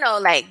now we know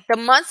like the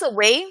months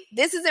away.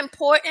 This is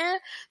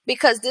important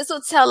because this will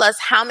tell us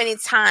how many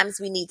times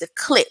we need to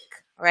click,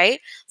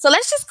 right? So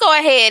let's just go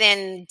ahead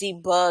and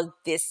debug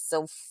this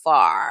so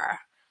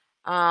far.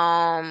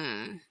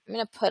 I'm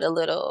going to put a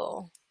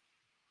little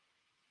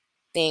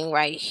thing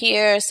right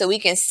here so we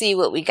can see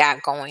what we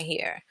got going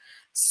here.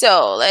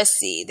 So let's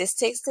see. This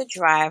takes the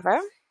driver,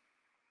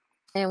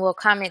 and we'll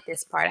comment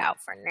this part out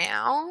for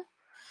now.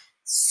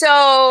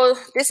 So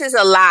this is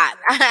a lot.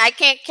 I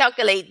can't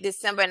calculate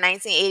December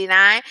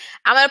 1989.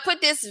 I'm going to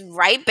put this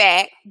right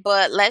back,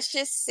 but let's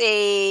just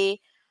say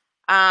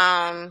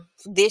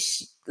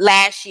this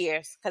last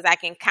year, because I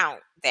can count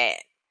that.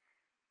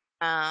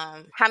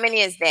 How many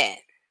is that?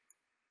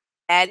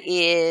 That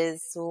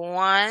is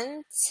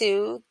 1,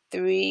 2,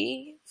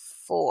 3,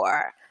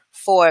 4.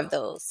 4 of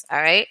those.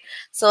 All right.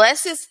 So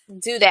let's just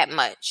do that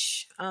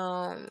much.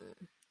 And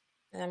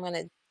I'm going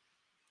to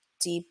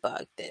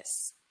debug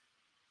this.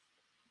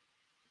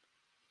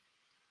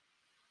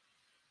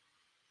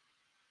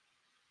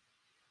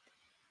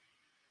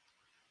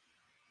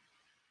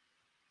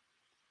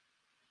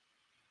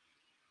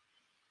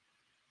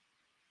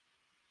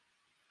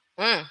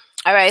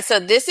 All right, so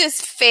this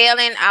is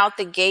failing out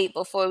the gate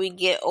before we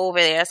get over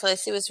there. So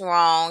let's see what's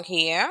wrong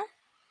here.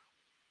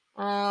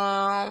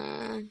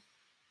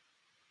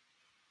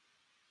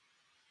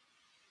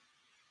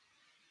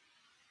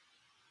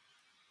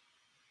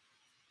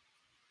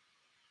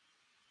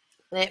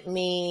 Let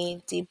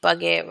me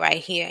debug it right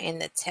here in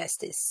the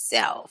test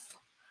itself.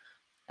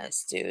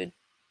 Let's do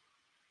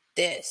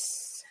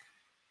this.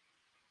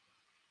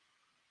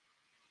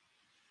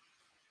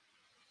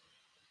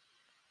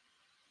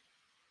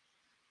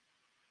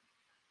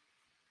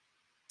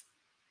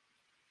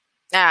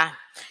 Ah,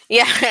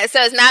 yeah.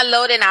 So it's not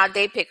loading our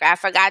date picker. I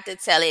forgot to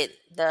tell it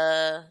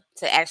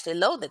to actually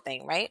load the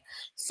thing, right?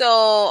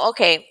 So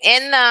okay,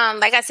 and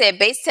like I said,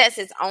 base test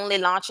is only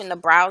launching the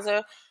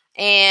browser,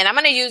 and I'm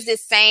gonna use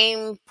this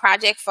same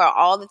project for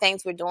all the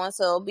things we're doing.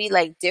 So it'll be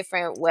like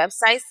different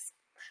websites.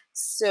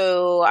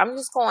 So I'm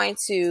just going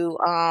to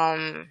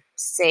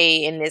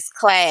say in this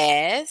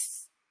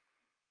class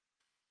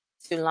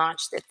to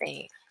launch the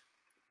thing,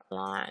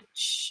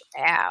 launch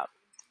app,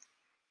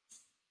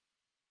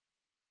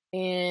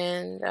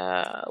 and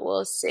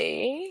we'll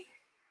see.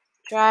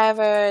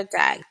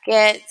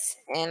 Driver.get,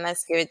 and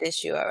let's give it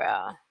this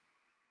URL.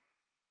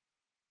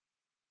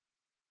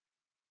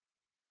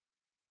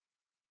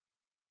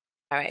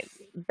 All right,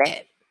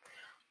 bet.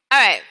 All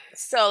right,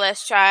 so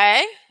let's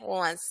try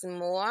once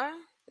more.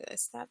 Did I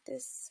stop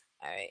this?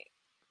 All right.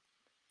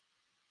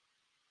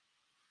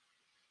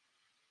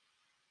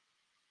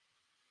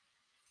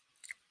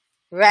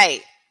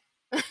 Right.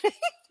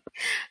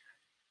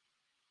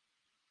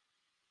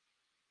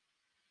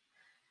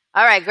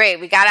 All right, great.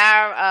 We got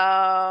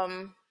our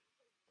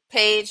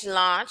page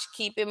launch.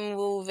 Keep it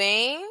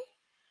moving.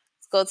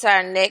 Let's go to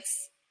our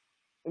next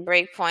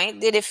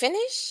breakpoint. Did it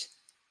finish?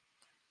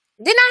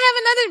 Didn't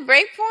I have another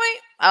breakpoint?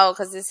 Oh,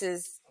 because this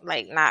is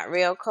like not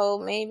real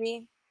code,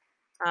 maybe.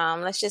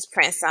 Let's just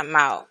print something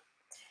out.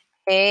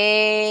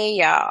 Hey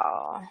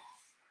y'all. All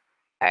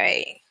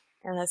right.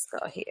 And let's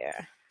go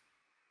here.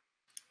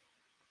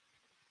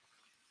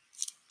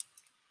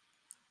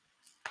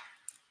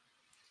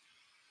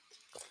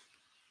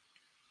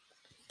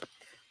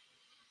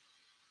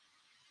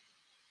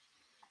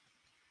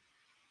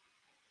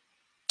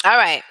 All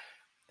right.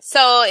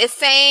 So it's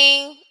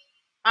saying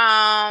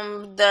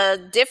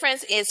the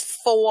difference is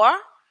 4.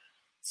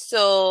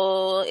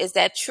 So is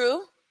that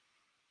true?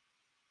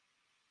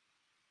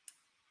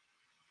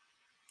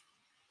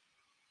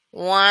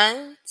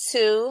 1,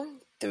 2,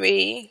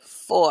 3,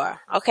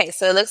 4. Okay,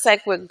 so it looks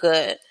like we're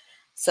good.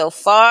 So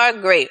far,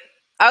 great.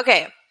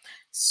 Okay.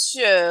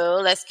 So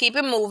let's keep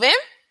it moving.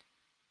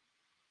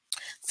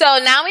 So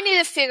now we need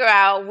to figure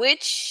out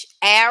which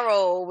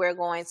arrow we're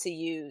going to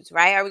use,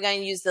 right? Are we going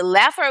to use the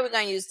left or are we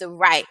going to use the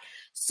right?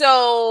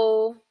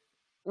 So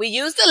we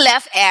use the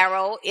left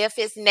arrow if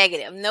it's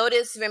negative.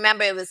 Notice,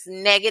 remember, it was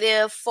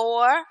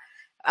 -4,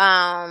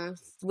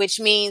 which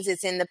means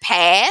it's in the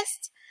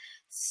past.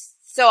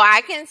 So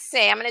I can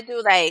say, I'm going to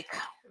do like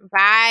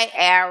by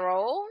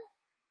arrow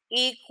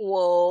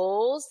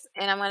equals,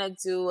 and I'm going to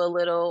do a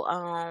little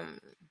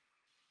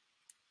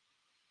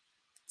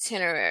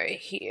itinerary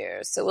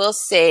here. So we'll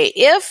say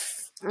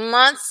if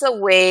months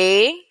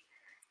away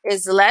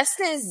is less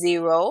than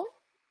 0,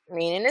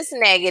 meaning it's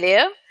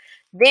negative,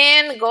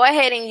 then go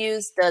ahead and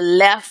use the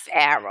left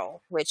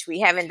arrow, which we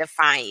haven't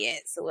defined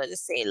yet. So we'll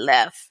just say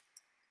left.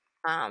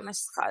 Let's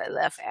just call it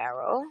left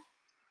arrow.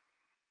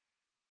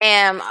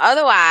 And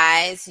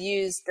otherwise,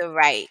 use the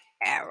right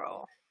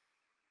arrow.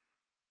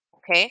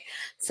 Okay,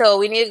 so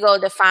we need to go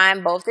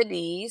define both of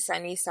these. I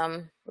need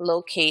some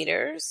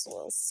locators.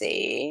 We'll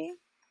see.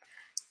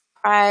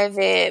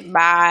 Private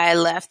by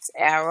left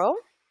arrow.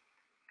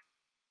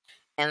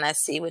 And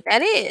let's see what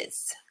that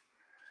is.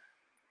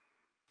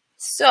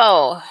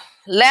 So,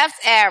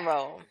 left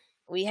arrow.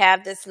 We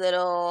have this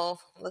little,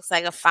 looks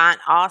like a font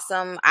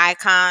awesome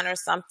icon or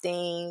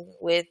something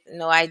with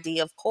no ID,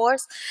 of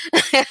course.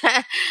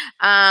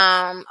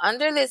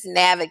 Under this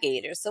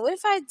navigator. So what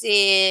if I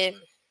did,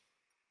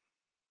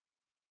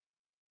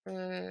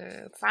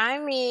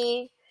 find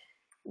me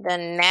the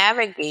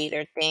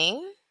navigator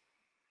thing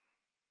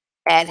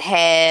that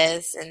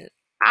has an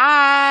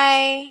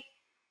I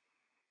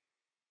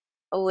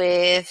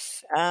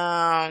with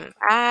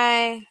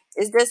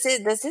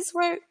does this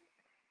work?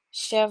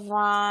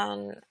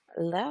 Chevron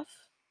left.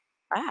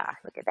 Ah,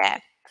 look at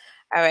that.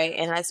 All right,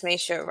 and let's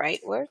make sure right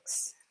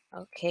works.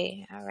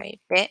 Okay, all right,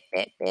 bet.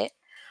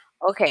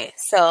 Okay,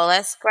 so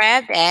let's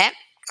grab that,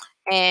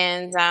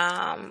 and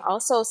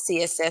also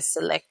CSS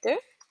selector,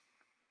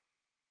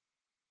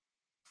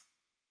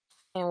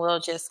 and we'll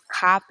just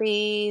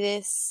copy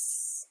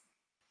this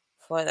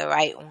for the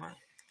right one.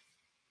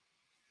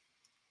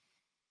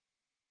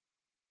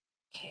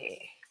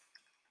 Okay,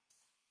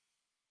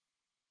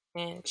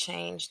 and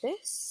change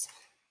this.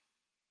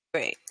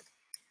 Great.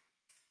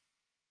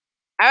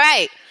 All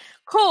right,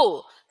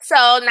 cool.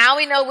 So now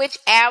we know which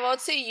arrow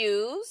to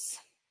use,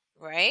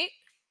 right?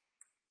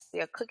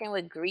 We are cooking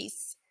with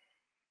grease,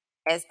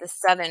 as the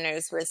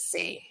Southerners would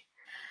say.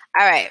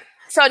 All right.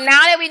 So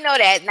now that we know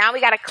that, now we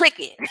got to click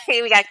it.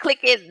 We got to click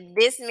it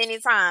this many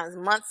times,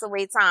 months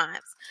away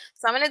times.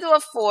 So I'm going to do a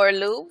for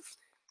loop.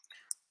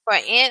 For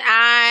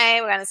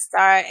NI, we're going to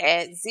start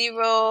at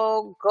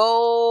 0,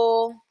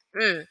 go.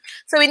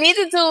 So we need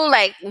to do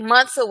like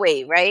months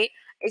away, right?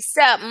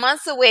 Except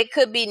months away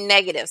could be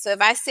negative. So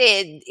if I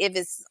said if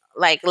it's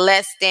like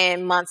less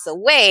than months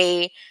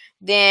away,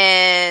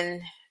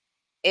 then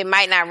it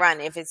might not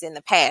run if it's in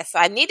the past. So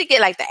I need to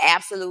get like the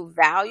absolute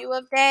value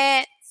of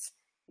that.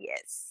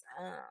 Yes.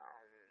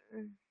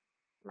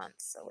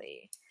 Months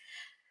away.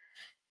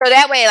 So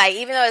that way, like,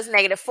 even though it's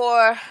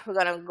 -4, we're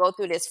going to go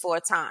through this 4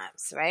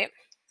 times, right?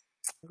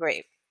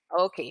 Great.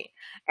 Okay.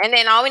 And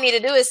then all we need to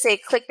do is say,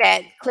 click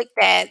that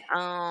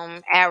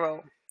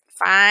arrow.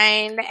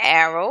 Find the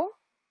arrow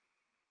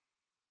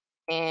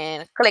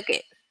and click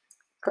it.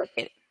 Click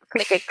it.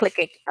 Click it. Click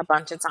it a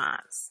bunch of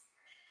times.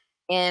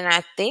 And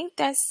I think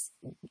that's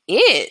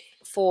it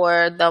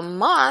for the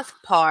month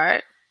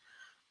part.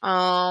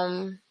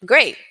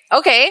 Great.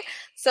 Okay.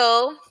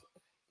 So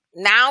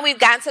now we've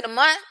gotten to the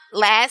month.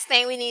 Last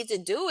thing we need to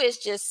do is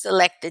just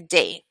select the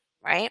date,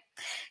 right?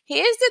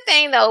 Here's the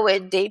thing though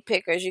with date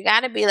pickers, you got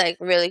to be like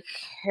really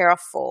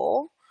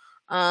careful.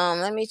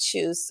 Let me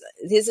choose.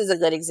 This is a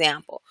good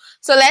example.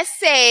 So let's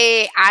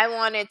say I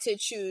wanted to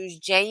choose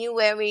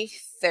January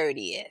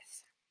 30th.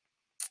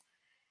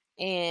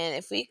 And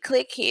if we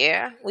click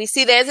here, we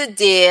see there's a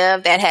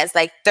div that has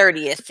like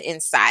 30th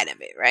inside of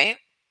it, right?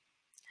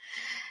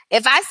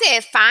 If I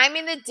said find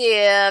me the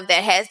div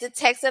that has the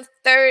text of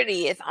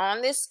 30th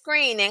on this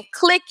screen and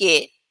click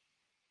it,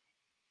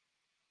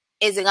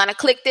 is it going to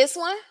click this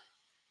one?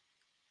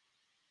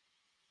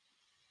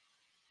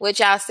 What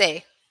y'all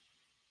say?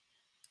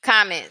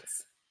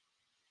 Comments.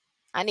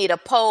 I need a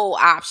poll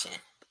option.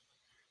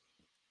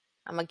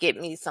 I'm going to get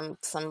me some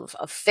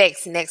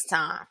effects next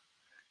time.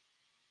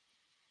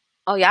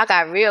 Oh, y'all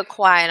got real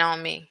quiet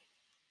on me.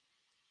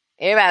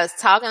 Everybody was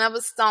talking up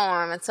a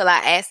storm until I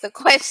asked the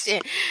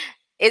question.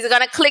 Is it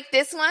going to click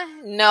this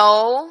one?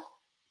 No.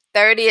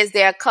 30 is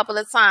there a couple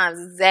of times.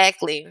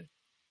 Exactly.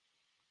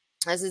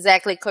 That's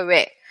exactly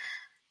correct.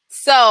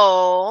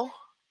 So,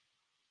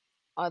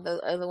 or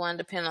the other one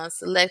depending on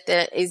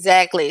selected.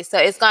 Exactly. So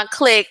it's going to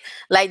click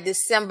like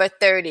December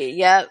 30.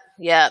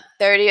 Yep.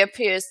 30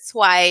 appears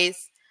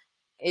twice.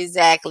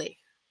 Exactly.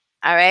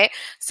 All right.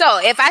 So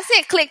if I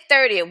say click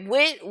 30,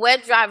 what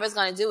WebDriver is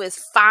going to do is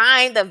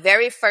find the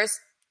very first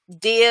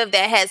div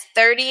that has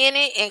 30 in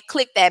it and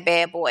click that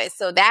bad boy.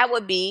 So that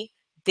would be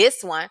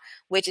this one,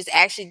 which is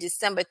actually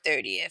December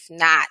 30th,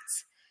 not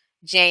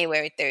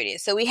January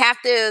 30th. So we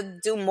have to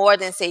do more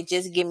than say,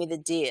 just give me the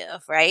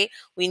div, right?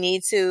 We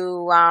need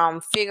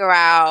to figure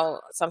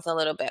out something a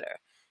little better.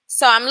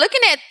 So I'm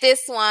looking at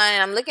this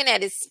one. I'm looking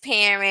at its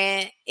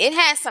parent. It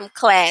has some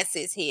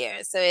classes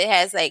here. So it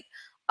has like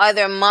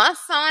other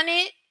months on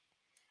it.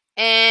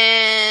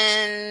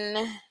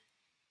 And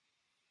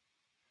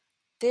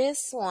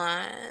this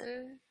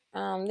one,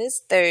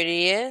 this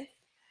 30th,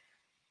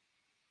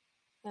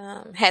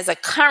 has a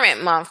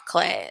current month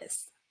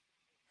class.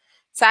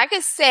 So I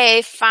could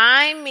say,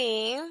 find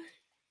me.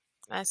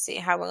 Let's see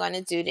how we're going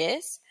to do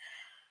this.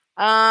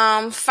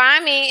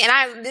 Find me,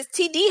 and this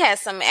TD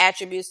has some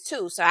attributes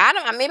too. So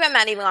maybe I'm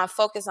not even going to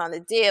focus on the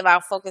div. I'll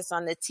focus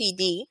on the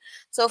TD.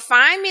 So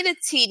find me the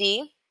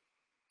TD.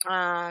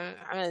 I'm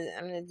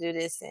gonna do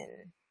this in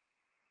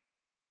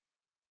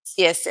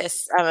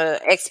CSS,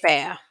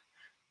 XPath.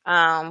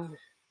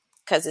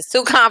 Because it's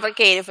too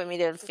complicated for me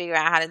to figure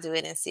out how to do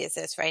it in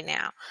CSS right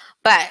now.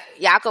 But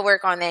y'all can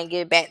work on that and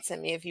get back to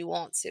me if you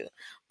want to.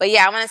 But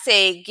yeah, I want to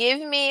say, give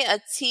me a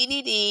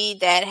TDD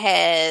that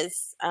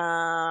has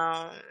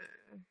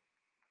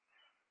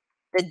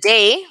the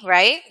day,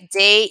 right?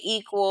 Day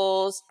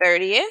equals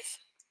 30th.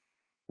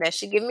 That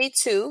should give me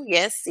 2.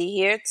 Yes, see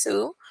here,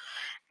 2.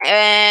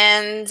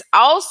 And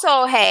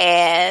also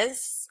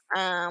has,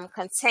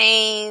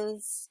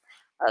 contains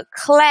a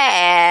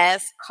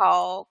class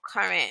called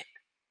current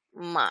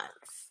month.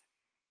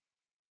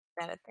 Is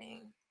that a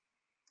thing?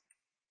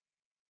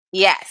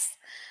 Yes.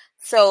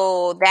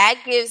 So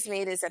that gives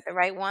me, is that the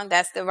right one?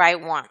 That's the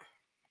right one.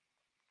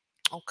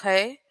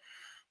 Okay.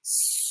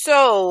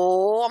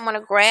 So I'm going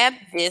to grab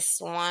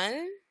this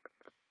one.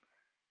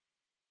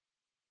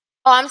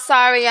 Oh, I'm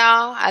sorry,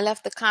 y'all. I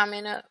left the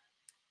comment up.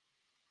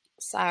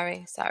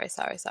 Sorry.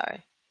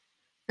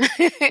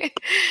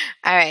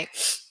 All right.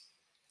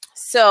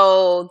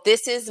 So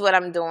this is what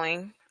I'm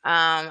doing.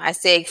 I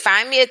say,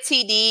 find me a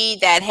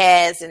TD that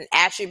has an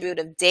attribute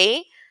of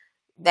day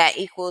that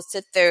equals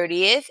to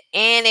 30th,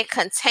 and it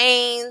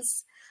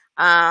contains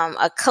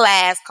a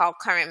class called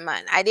current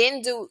month. I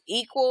didn't do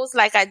equals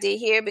like I did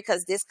here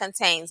because this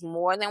contains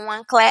more than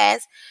one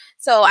class.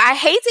 So I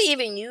hate to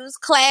even use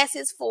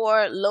classes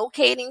for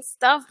locating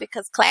stuff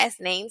because class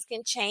names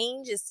can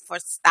change. It's for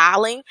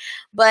styling.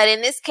 But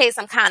in this case,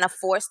 I'm kind of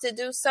forced to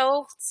do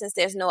so since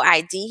there's no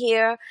ID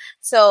here.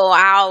 So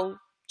I'll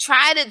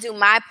try to do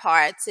my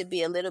part to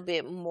be a little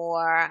bit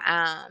more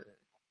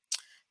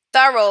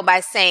thorough by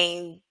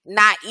saying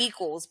not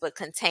equals but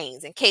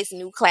contains in case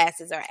new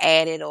classes are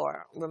added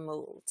or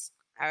removed.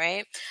 All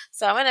right.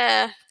 So I'm going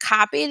to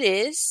copy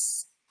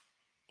this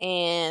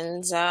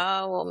and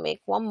we'll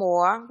make one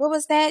more. What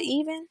was that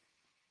even?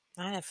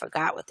 I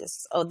forgot what this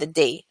is. Oh, the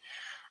date.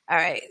 All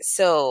right.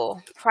 So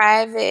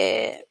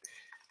private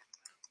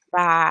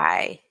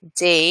by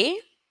day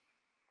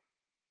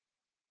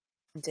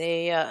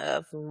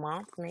of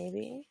month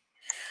maybe.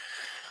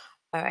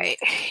 All right.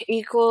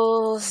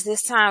 Equals,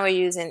 this time we're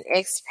using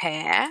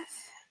XPath.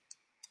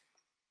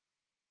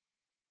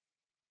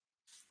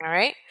 All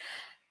right.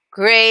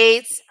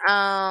 Great.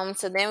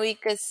 So then we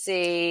could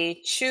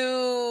say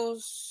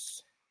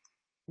choose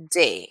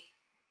date.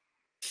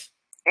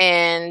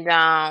 And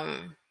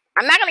I'm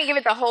not going to give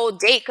it the whole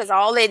date because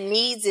all it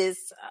needs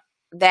is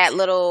that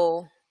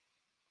little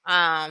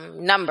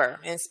number.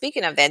 And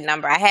speaking of that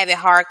number, I have it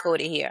hard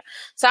coded here.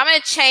 So I'm going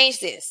to change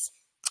this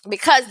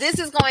because this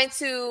is going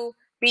to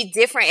be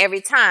different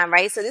every time,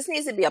 right? So this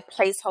needs to be a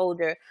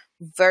placeholder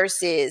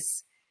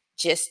versus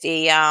just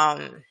a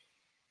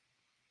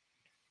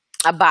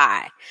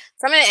by.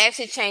 So I'm going to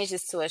actually change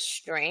this to a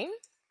string.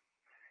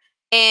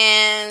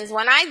 And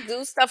when I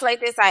do stuff like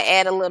this, I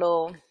add a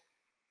little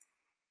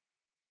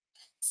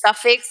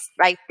suffix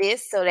like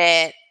this so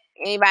that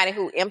anybody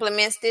who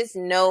implements this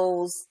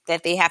knows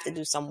that they have to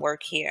do some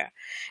work here.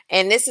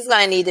 And this is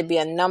going to need to be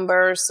a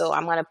number. So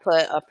I'm going to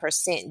put a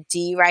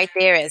 %D right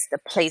there as the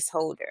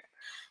placeholder.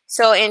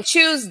 So in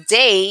choose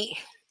date,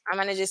 I'm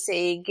going to just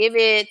say, give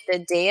it the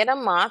day of the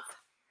month.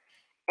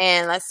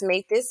 And let's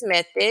make this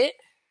method.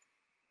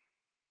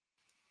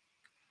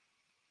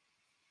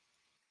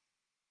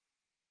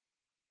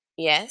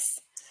 Yes.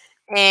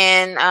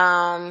 And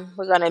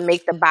we're going to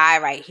make the by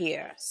right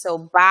here. So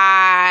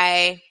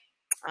by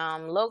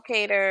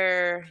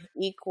locator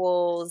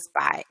equals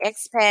by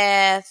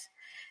XPath.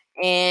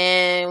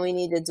 And we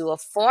need to do a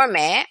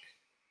format.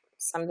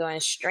 So I'm doing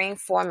string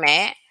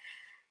format.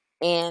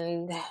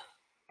 And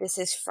this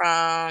is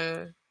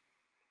from,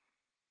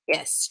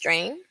 yes,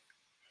 string.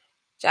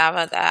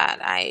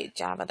 Java.lang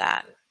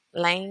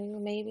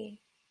maybe.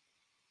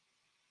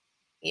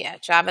 Yeah,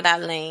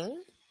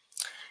 Java.lang.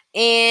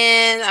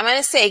 And I'm going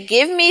to say,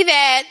 give me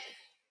that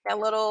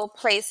little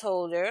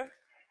placeholder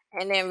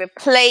and then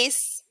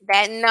replace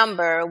that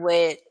number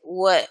with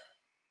what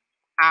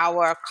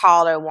our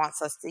caller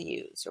wants us to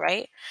use,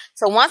 right?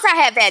 So once I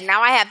have that,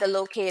 now I have the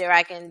locator.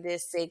 I can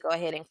just say, go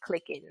ahead and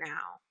click it now.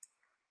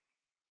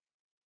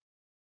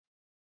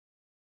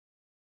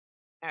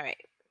 All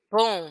right.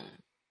 Boom.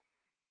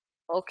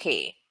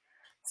 Okay.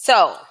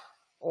 So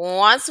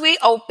once we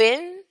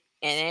open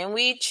and then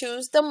we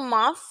choose the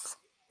month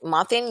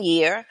and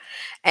year,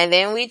 and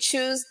then we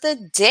choose the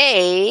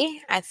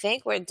day, I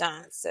think we're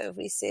done. So if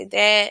we say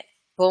that,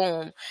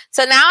 boom.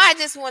 So now I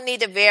just will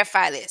need to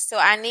verify this. So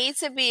I need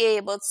to be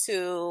able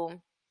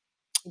to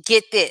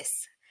get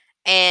this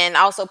and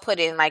also put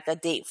in like a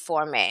date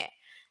format.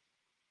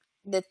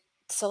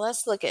 So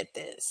let's look at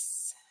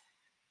this.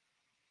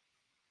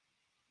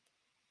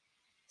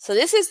 So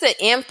this is the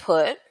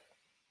input,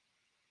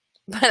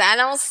 but I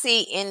don't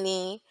see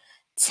any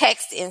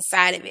text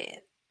inside of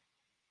it.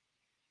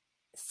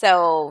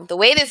 So the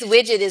way this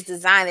widget is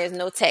designed, there's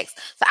no text.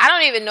 So I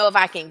don't even know if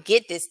I can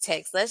get this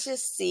text. Let's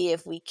just see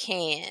if we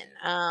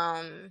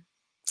can.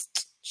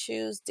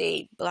 Choose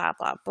date, blah,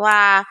 blah,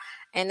 blah.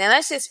 And then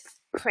let's just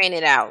print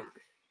it out.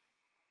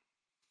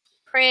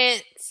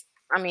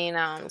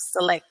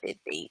 Selected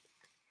date.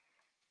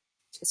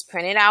 Just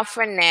print it out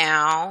for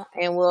now.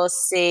 And we'll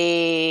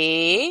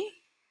see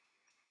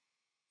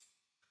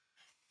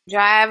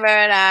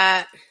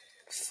driver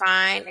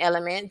find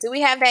element. Do we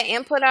have that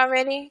input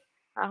already?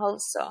 I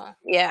hope so.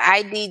 Yeah,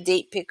 ID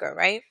DatePicker,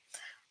 right?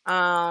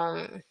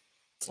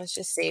 Let's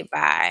just say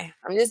bye.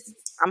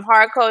 I'm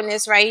hard coding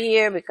this right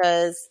here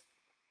because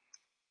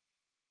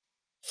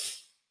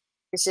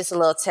it's just a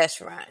little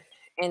test run.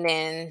 And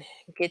then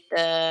get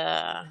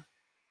the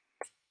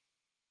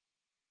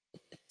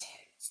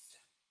text.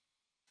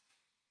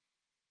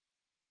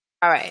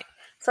 All right.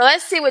 So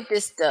let's see what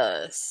this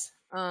does.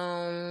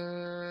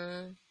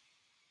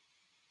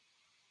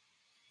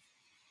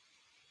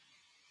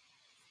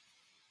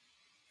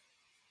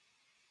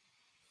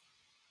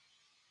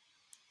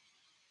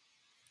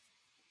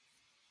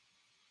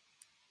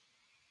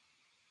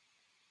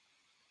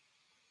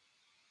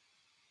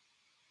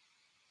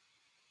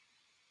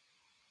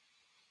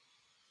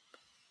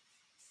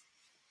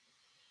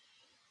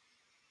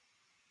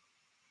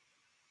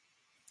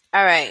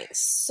 All right,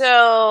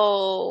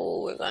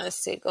 so we're going to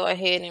say go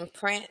ahead and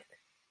print.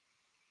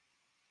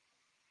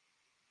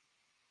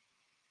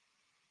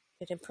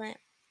 Did it print?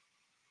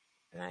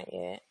 Not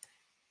yet.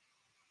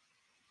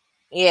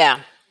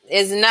 Yeah,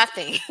 it's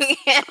nothing.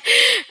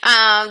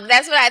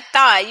 That's what I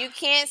thought. You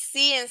can't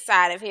see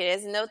inside of here.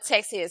 There's no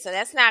text here, so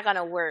that's not going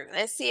to work.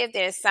 Let's see if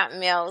there's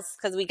something else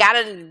because we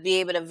got to be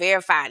able to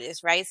verify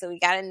this, right? So we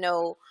got to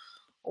know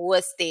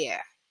what's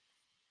there.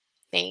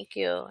 Thank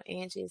you.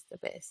 Angie's the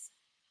best.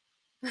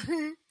 All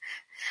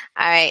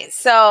right,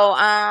 so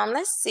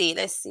let's see.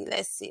 This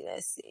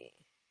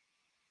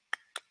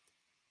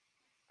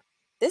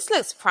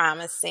looks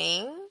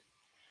promising.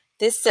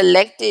 This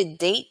selected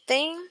date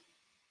thing.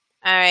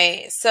 All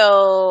right,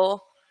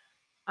 so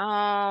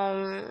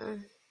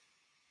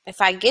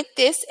if I get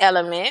this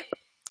element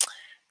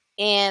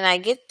and I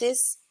get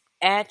this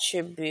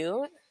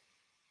attribute,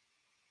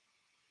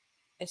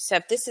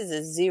 except this is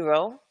a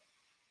 0,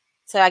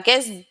 so I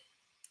guess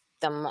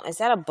is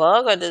that a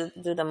bug or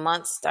do the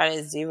months start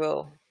at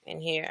 0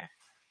 in here?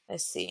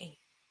 Let's see.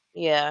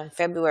 Yeah,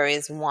 February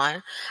is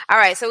 1. All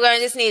right, so we're going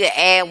to just need to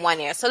add 1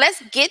 there. So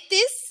let's get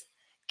this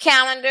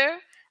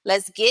calendar.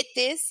 Let's get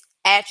this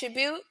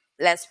attribute,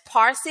 let's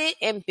parse it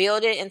and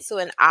build it into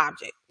an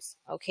object.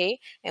 Okay,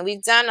 and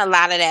we've done a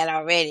lot of that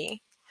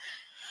already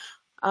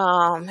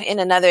in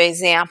another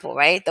example,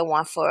 right? The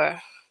one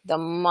for the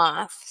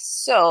month.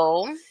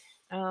 So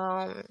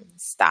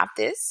stop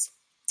this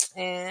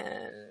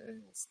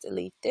and let's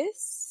delete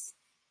this.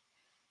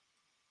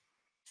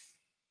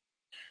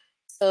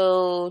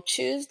 So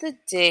choose the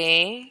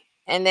day,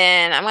 and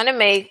then I'm going to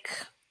make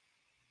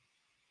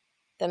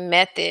the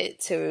method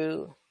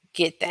to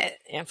get that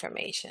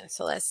information.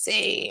 So let's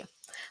say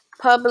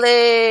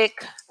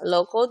public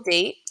local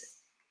date,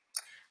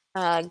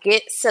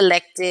 get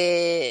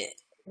selected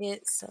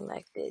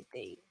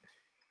date.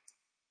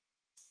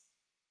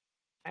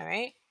 All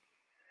right.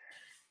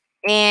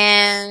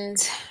 And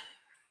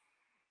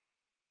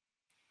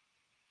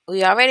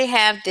we already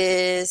have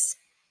this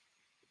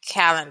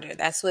calendar.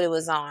 That's what it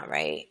was on,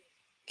 right?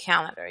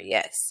 Calendar,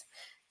 yes.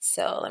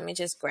 So let me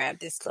just grab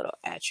this little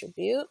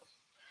attribute.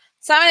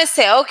 So I'm going to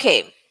say,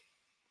 okay,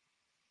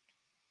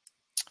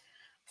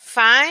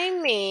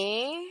 find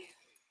me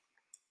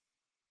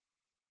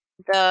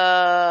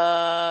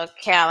the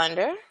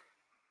calendar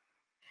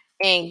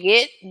and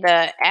get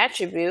the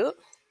attribute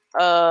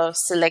of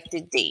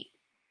selected date.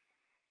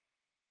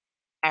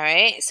 All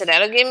right, so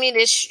that'll give me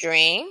this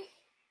string.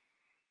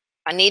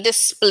 I need to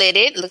split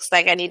it. Looks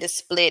like I need to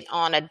split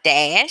on a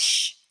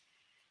dash.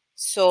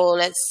 So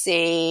let's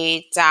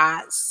say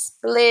dot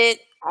split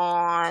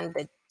on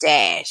the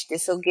dash.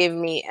 This will give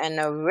me an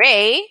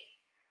array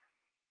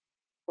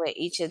with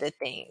each of the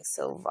things.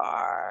 So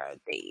var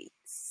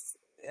dates,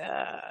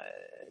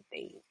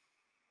 date.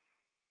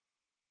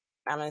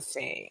 I'm gonna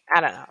say,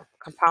 I don't know,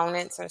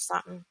 components or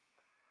something.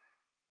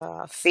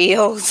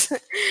 Fields.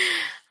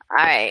 All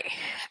right.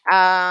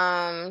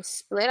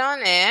 Split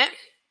on that.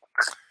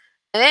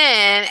 And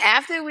then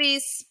after we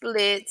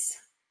split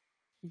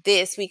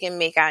this, we can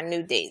make our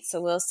new date.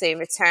 So we'll say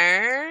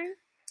return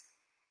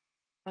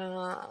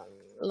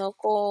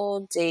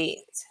local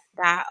date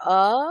dot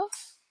of,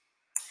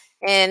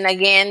 and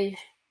again,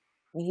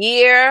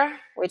 year,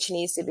 which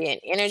needs to be an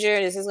integer.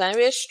 This is going to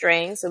be a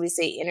string. So we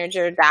say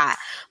integer dot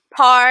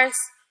parse,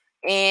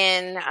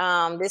 and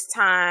this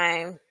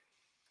time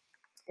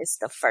it's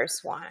the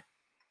first one.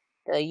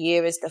 The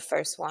year is the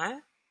first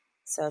one.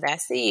 So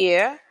that's the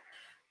year.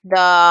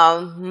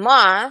 The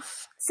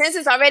month, since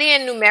it's already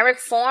in numeric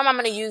form, I'm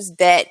going to use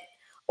that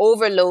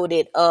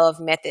overloaded of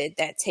method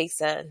that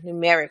takes a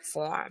numeric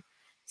form.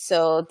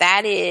 So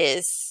that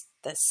is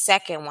the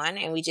second one,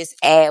 and we just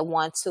add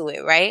one to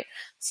it, right?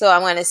 So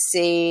I'm going to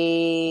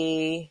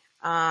say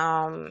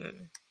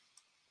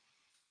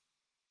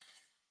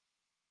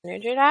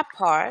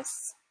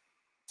integer.parse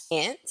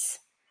int,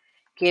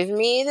 give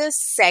me the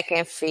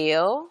second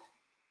field,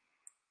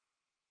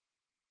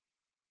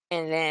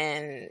 and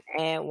then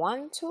add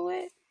one to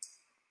it.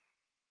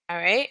 All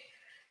right,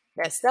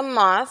 that's the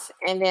month,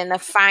 and then the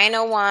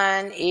final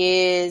one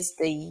is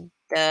the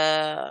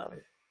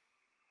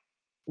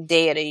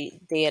day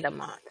of the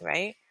month,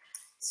 right?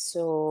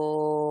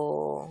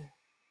 So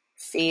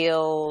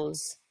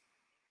fields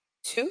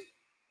 2.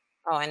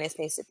 Oh, and this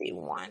needs to be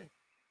 1.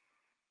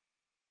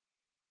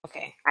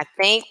 Okay, I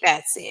think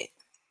that's it.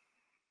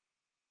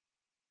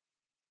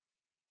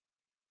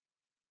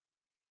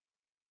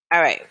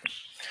 All right.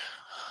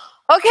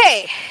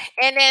 Okay,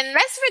 and then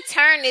let's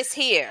return this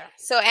here.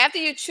 So after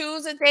you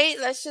choose a date,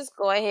 let's just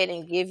go ahead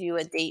and give you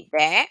a date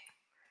back.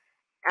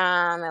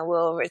 And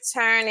we'll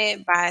return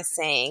it by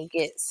saying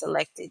get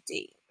selected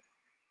date.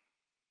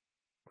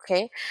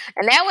 Okay,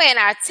 and that way in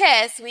our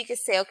test, we could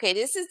say, okay,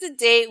 this is the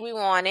date we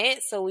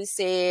wanted. So we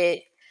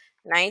said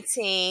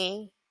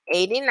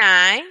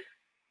 1989.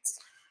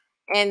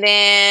 And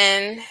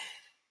then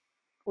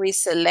we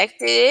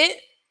selected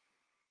it.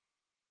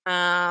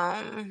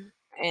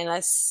 And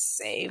let's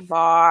say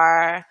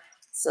var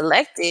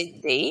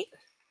selected date.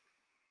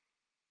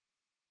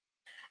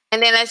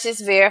 And then let's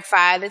just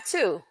verify the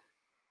 2.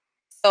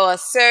 So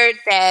assert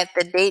that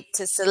the date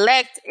to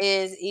select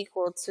is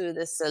equal to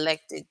the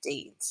selected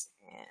date.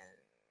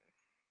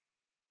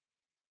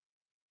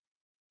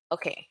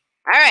 Okay.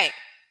 All right.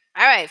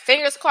 All right.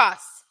 Fingers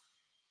crossed.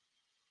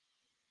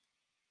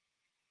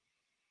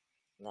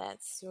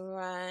 Let's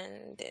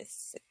run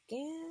this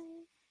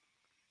again.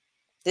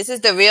 This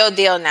is the real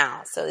deal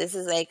now. So this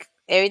is like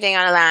everything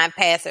on the line,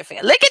 pass or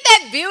fail. Look at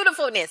that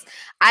beautifulness.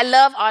 I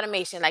love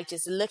automation. Like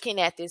just looking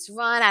at this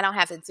run, I don't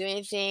have to do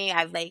anything.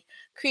 I've like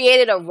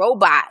created a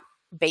robot,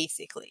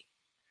 basically.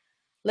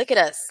 Look at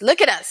us. Look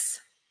at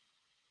us.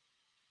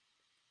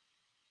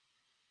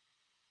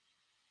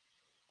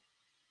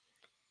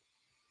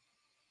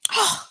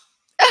 Oh,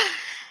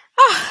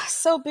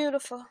 so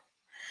beautiful.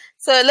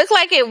 So it looked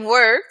like it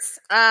works.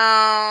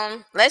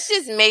 Let's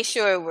just make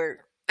sure it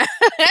worked.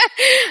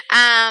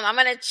 I'm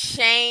gonna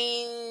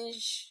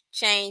change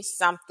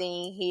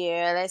something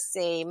here. Let's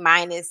say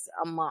minus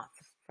a month,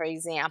 for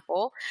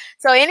example.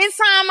 So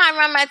anytime I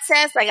run my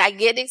test, like I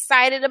get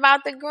excited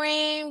about the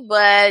green,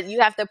 but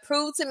you have to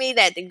prove to me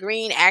that the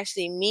green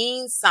actually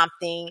means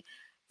something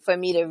for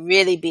me to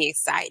really be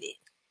excited.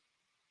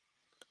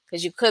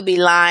 because you could be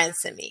lying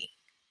to me.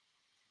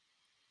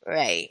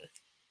 Right.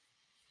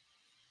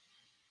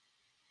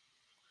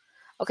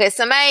 Okay,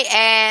 somebody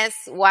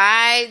asked,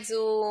 why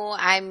do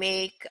I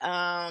make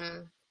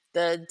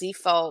the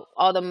default,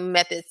 all the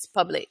methods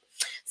public?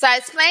 So I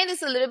explained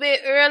this a little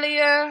bit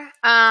earlier.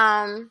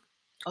 Oh,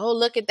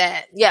 look at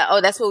that. Yeah,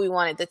 oh, that's what we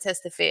wanted, the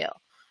test to fail,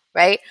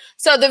 right?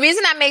 So the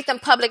reason I make them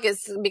public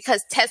is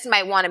because tests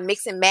might want to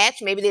mix and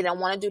match. Maybe they don't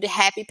want to do the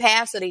happy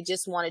path, so they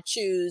just want to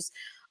choose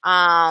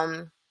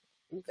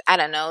I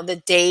don't know, the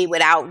day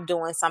without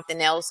doing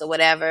something else or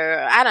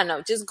whatever. I don't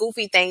know, just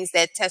goofy things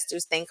that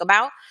testers think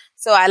about.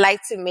 So I like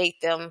to make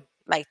them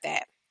like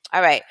that.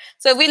 All right.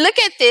 So if we look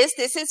at this,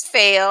 this has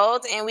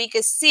failed, and we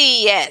could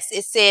see, yes,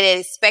 it said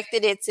it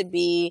expected it to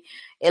be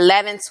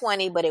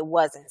 11:20, but it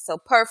wasn't. So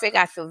perfect.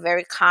 I feel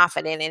very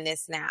confident in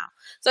this now.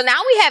 So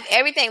now we have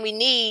everything we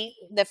need.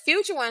 The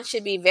future one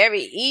should be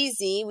very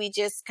easy. We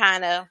just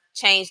kind of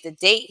changed the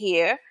date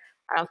here.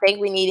 I don't think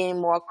we need any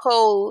more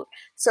code.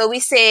 So we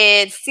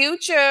said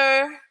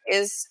future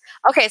is,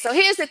 okay, so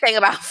here's the thing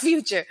about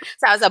future.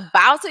 So I was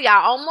about to,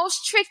 y'all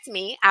almost tricked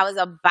me. I was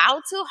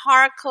about to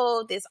hard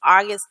code this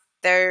August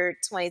 3rd,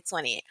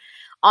 2020.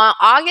 On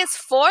August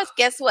 4th,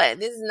 guess what?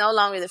 This is no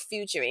longer the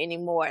future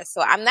anymore.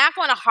 So I'm not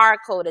going to hard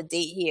code a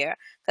date here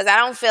because I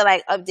don't feel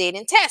like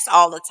updating tests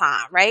all the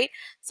time, right?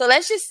 So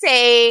let's just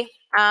say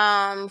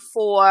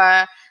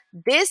for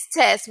this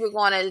test, we're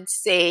going to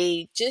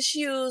say just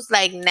use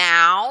like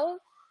now,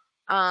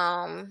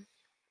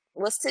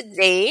 what's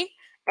today,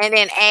 and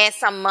then add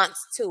some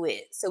months to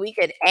it. So we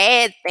could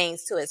add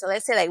things to it. So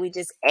let's say like we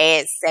just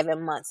add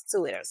 7 months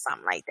to it or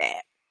something like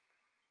that.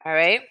 All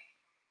right.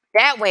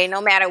 That way,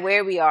 no matter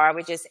where we are,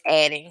 we're just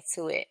adding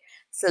to it.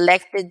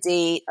 Select the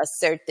date,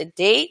 assert the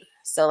date.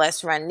 So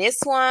let's run this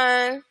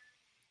one.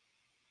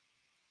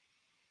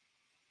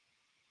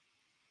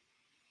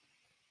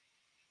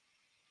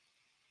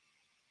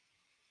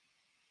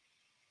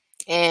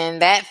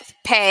 And that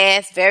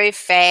passed very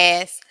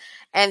fast.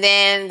 And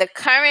then the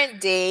current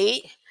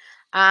date,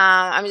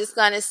 I'm just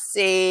going to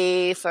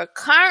say for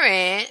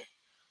current,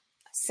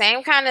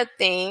 same kind of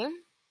thing.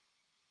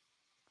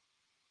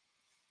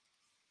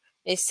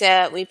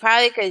 Except we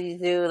probably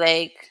could do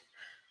like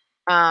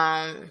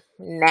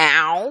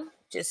now,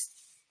 just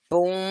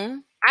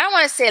boom. I don't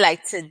want to say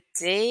like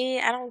today,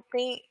 I don't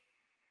think.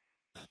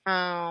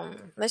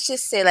 Let's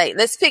just say like,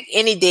 let's pick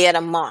any day of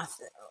the month.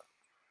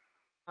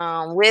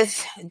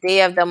 With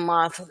day of the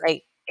month,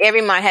 like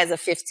every month has a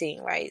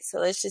 15, right? So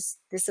let's just,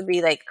 this will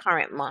be like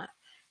current month.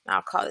 And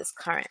I'll call this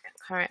current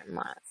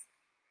month.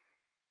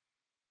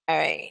 All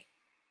right.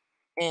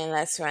 And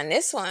let's run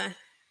this one.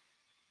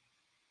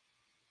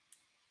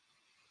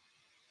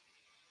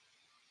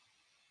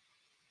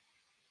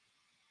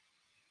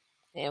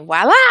 And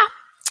voila.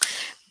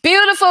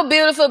 Beautiful,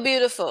 beautiful,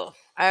 beautiful.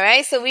 All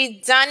right. So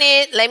we've done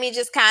it. Let me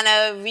just kind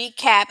of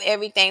recap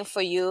everything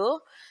for you.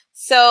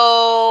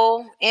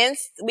 So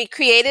we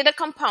created a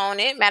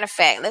component. Matter of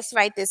fact, let's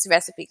write this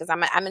recipe because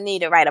I'm going to need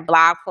to write a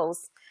blog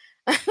post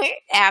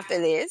after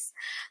this.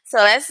 So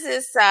let's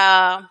just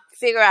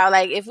figure out,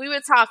 like, if we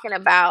were talking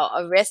about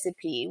a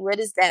recipe, what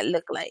does that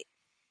look like?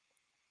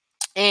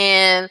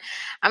 And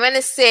I'm going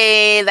to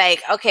say,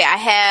 like, okay, I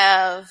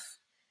have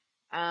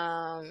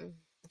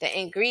the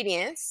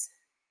ingredients.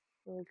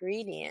 The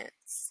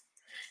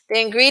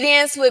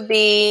ingredients would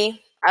be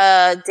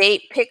a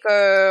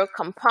DatePicker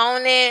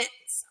component,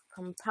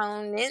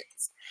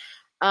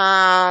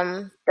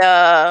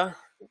 the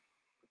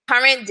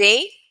current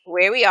date,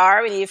 where we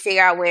are. We need to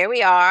figure out where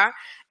we are,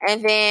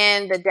 and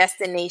then the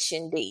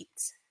destination date.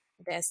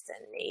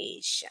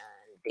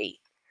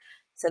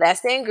 So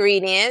that's the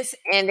ingredients,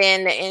 and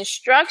then the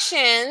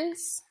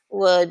instructions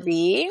would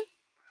be,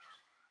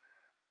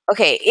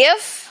 okay,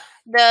 if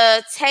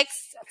the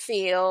text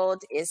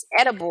field is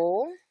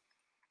edible,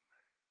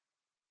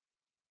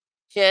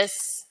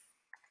 just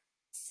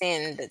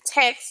send the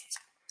text,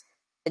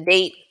 the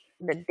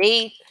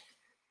date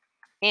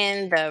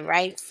in the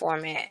right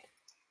format,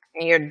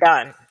 and you're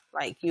done.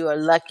 Like, you are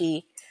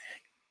lucky.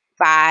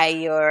 Buy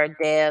your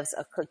devs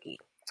a cookie.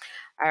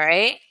 All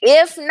right.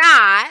 If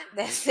not,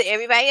 that's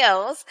everybody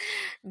else.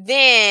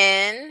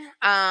 Then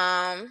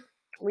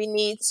we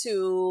need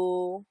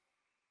to.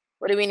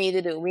 What do we need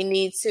to do? We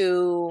need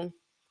to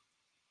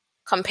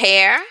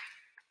compare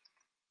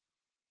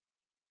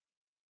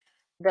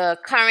the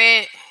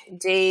current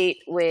date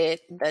with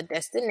the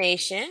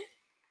destination.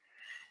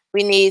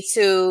 We need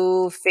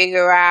to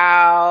figure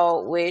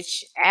out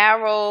which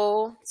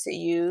arrow to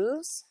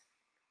use,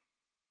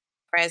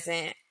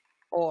 present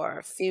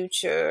or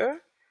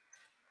future.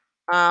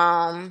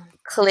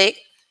 Click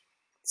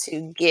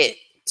to get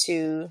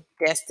to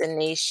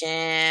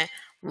destination,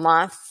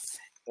 month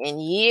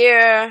and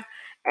year,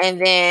 and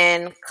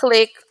then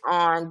click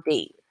on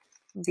date.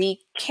 Be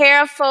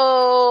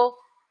careful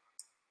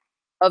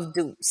of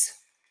dupes.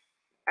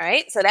 All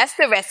right, so that's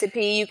the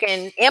recipe. You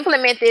can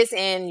implement this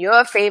in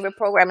your favorite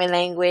programming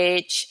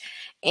language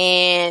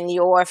and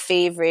your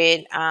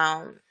favorite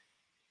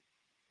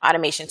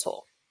automation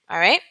tool. All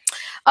right.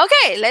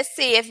 Okay, let's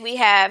see if we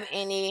have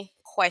any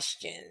questions.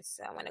 questions.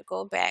 I'm going to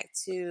go back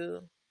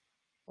to,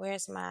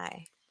 where's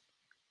my,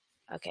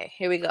 okay,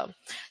 here we go.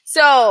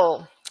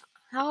 So,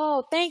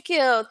 oh, thank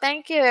you.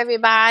 Thank you,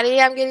 everybody.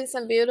 I'm getting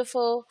some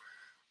beautiful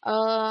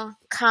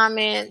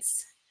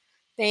comments.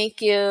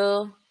 Thank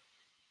you.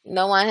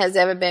 No one has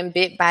ever been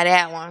bit by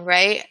that one,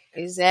 right?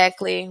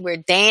 Exactly. We're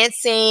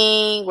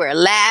dancing, we're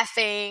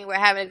laughing, we're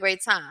having a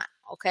great time.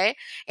 Okay.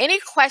 Any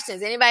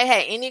questions? Anybody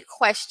had any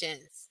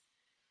questions?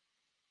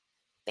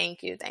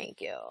 Thank you.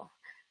 Thank you.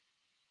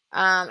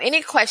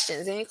 Any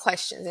questions? Any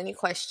questions? Any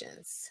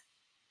questions?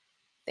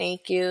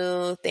 Thank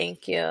you.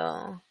 Thank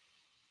you.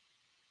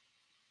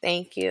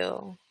 Thank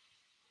you.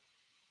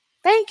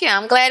 Thank you.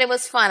 I'm glad it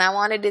was fun. I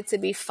wanted it to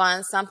be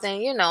fun,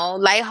 something, you know,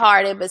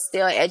 lighthearted, but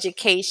still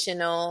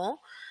educational.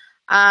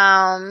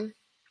 Awesome.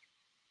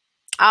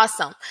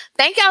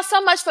 Thank y'all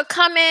so much for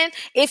coming.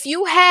 If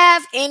you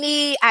have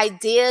any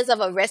ideas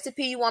of a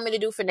recipe you want me to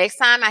do for next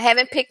time, I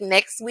haven't picked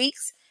next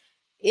week's.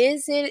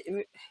 Is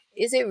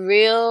it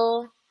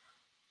real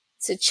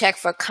to check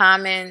for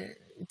common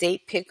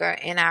date picker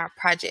in our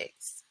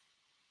projects?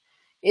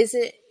 Is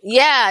it?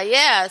 Yeah,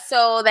 yeah.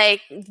 So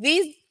like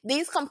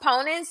these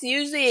components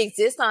usually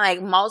exist on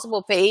like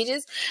multiple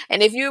pages.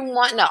 And if you're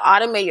wanting to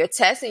automate your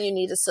test and you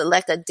need to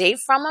select a date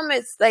from them,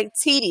 it's like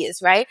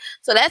tedious, right?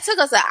 So that took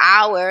us an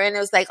hour, and it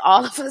was like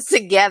all of us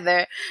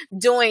together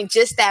doing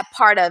just that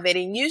part of it.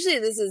 And usually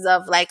this is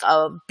of like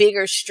a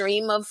bigger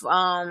stream of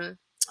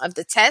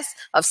the test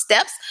of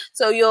steps.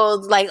 So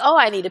you'll like, oh,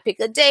 I need to pick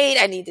a date.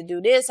 I need to do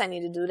this. I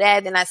need to do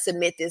that. Then I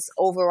submit this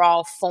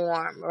overall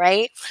form,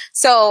 right?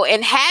 So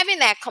in having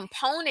that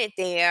component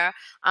there,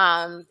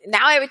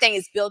 now everything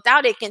is built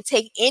out. It can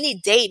take any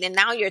date, and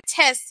now your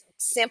tests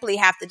simply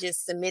have to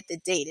just submit the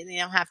date, and they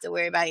don't have to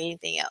worry about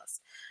anything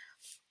else.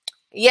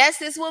 Yes,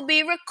 this will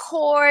be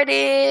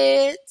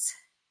recorded.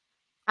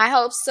 I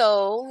hope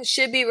so. It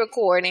should be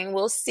recording.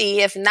 We'll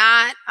see. If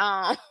not,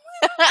 I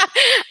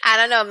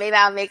don't know. Maybe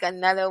I'll make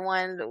another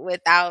one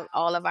without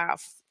all of our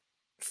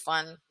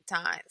fun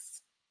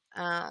times.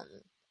 All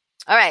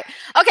right.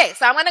 Okay.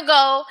 So I'm going to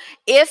go.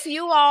 If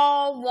you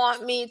all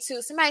want me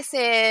to, somebody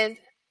said,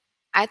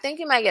 I think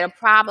you might get a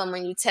problem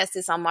when you test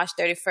this on March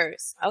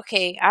 31st.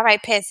 Okay. All right,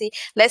 Pessy.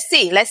 Let's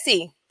see.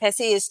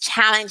 Pessy is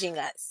challenging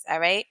us. All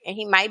right. And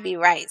he might be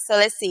right. So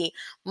let's see.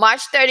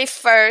 March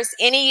 31st.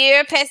 Any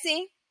year,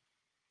 Pessy?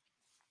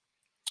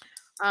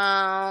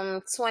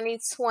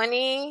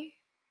 2020.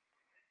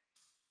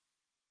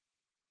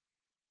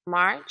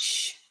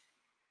 March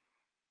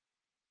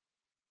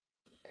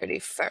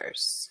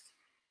 31st.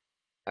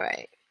 All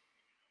right.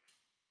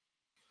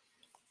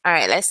 All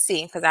right, let's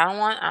see, because I don't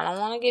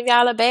want to give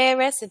y'all a bad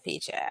recipe,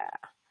 child.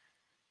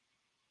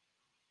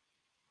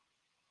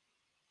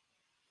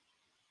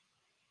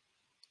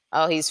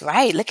 Oh, he's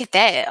right. Look at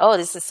that. Oh,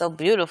 this is so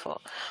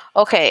beautiful.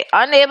 Okay,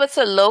 unable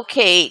to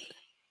locate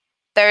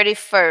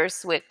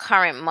 31st with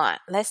current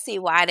month. Let's see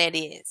why that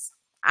is.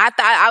 I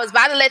thought I was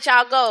about to let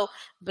y'all go.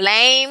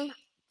 Blame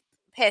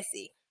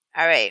Pessy.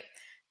 All right.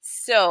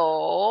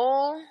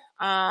 So,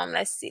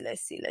 let's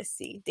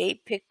see.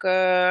 Date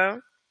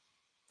picker.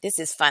 This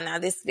is fun now.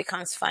 This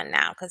becomes fun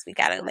now because we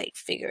gotta like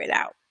figure it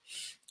out.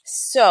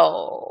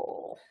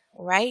 So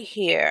right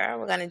here,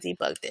 we're gonna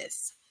debug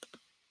this.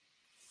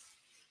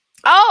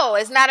 Oh,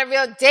 it's not a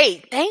real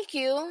date. Thank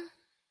you.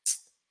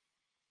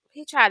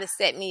 He tried to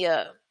set me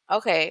up.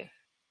 Okay.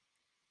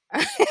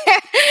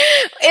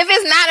 If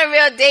it's not a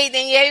real date,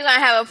 then yeah, you're gonna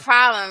have a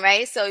problem,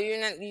 right? So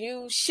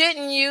you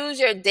shouldn't use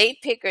your date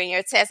picker in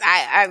your test.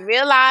 I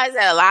realize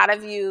that a lot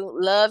of you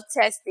love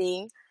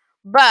testing,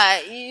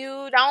 but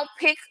you don't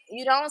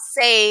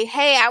say,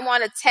 hey, I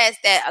want to test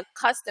that a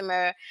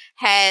customer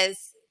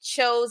has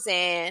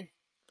chosen.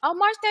 Oh,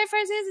 March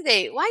 31st is the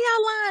date. Why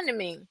y'all lying to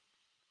me?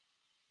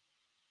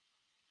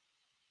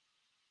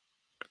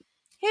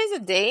 Here's a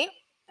date.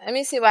 Let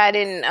me see why it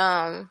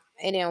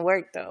didn't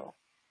work though.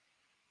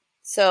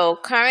 So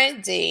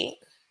current date,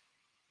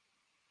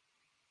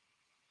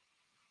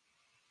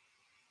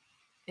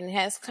 and it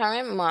has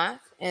current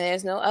month, and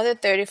there's no other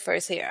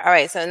 31st here. All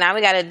right, so now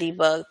we got to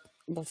debug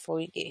before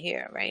we get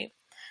here, right?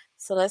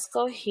 So let's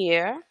go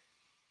here.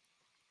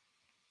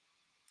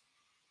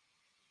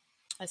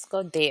 Let's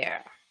go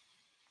there.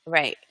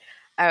 Right.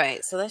 All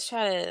right, so let's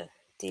try to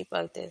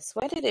debug this.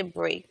 Where did it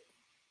break?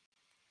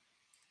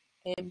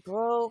 It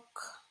broke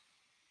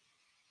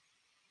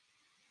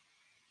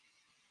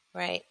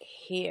right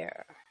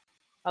here.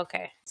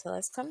 Okay, so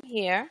let's come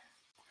here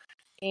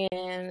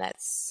and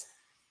let's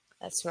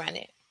run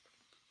it.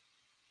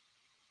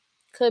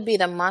 Could be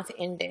the month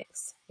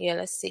index. Yeah,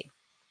 let's see.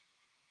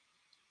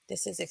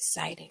 This is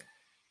exciting.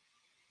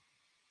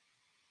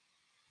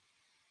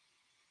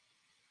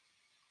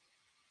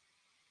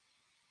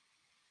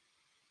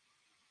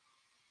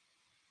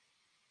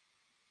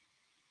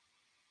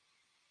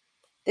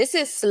 This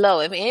is slow.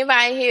 If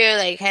anybody here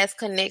like has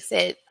connects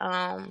at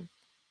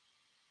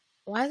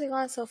why is it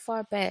going so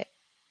far back?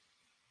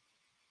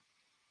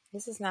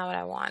 This is not what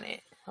I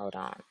wanted. Hold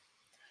on.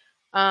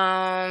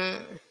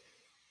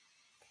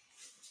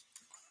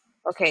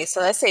 Okay,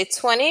 so let's say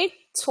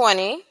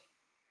 2020.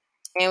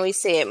 and we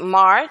said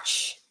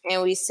March,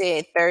 and we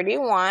said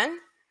 31.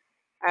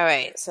 All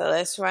right, so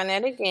let's run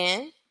it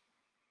again.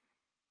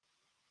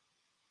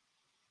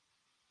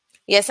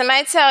 Yeah,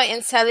 somebody tell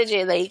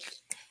Intelligent Lake.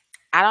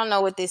 I don't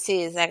know what this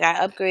is. I got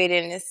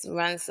upgraded and this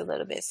runs a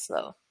little bit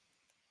slow.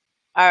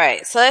 All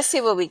right, so let's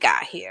see what we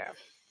got here.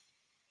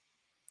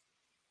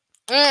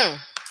 It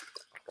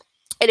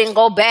didn't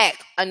go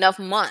back enough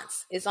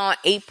months. It's on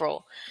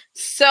April.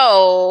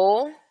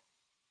 So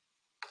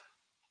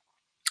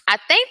I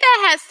think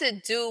that has to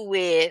do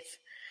with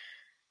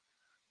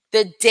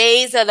the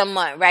days of the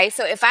month, right?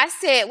 So if I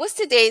said, what's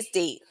today's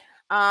date?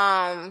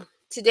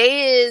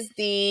 Today is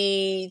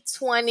the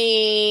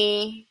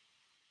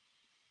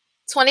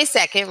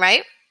 22nd,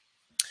 right?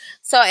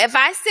 So if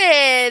I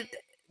said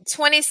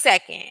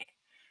 22nd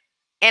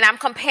and I'm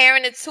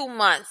comparing the 2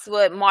 months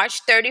with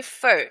March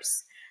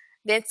 31st,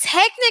 then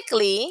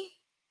technically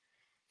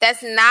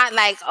that's not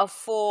like a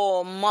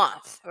full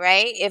month,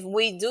 right? If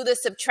we do the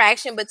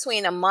subtraction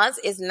between the months,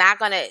 it's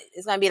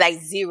gonna be like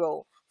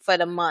 0 for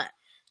the month.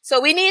 So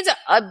we need to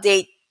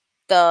update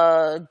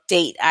the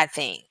date, I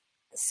think.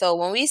 So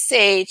when we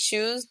say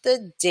choose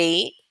the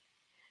date,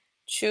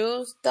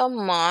 choose the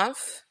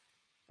month,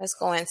 let's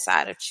go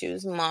inside of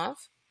choose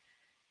month.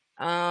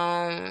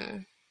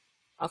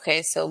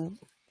 Okay, so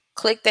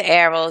click the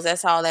arrows.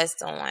 That's all that's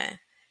doing.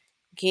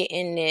 Get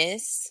in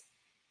this.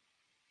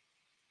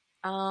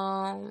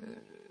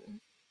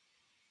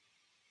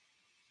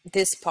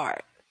 This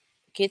part.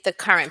 Get the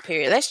current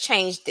period. Let's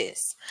change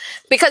this.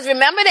 Because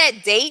remember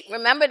that date?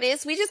 Remember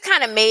this? We just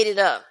kind of made it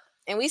up.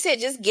 And we said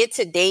just get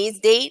today's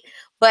date.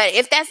 But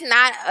if that's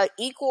not an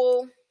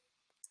equal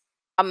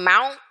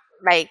amount,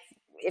 like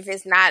if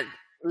it's not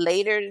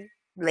later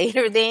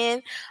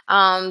than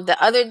the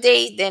other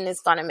date, then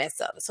it's gonna mess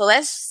up. So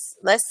let's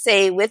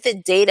say with the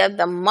date of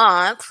the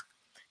month,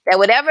 that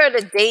whatever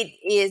the date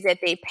is that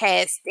they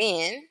passed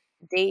in,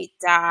 date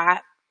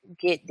dot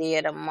get day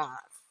of the month.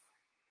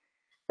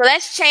 So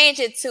let's change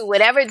it to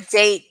whatever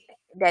date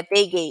that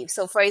they gave.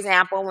 So for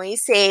example, when you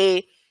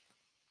say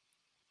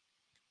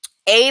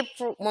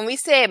April, when we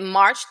said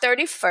March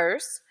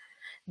 31st,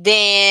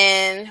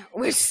 then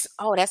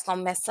that's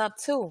gonna mess up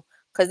too.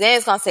 Because then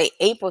it's gonna say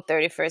April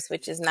 31st,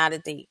 which is not a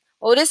date.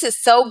 Oh, this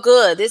is so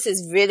good. This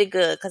is really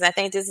good because I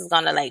think this is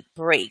gonna like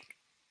break.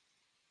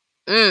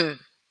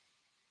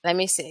 Let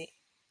me see.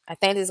 I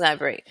think this is gonna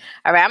break.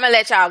 All right, I'm gonna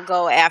let y'all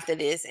go after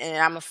this, and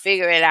I'm gonna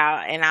figure it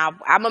out, and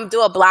I'm gonna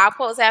do a blog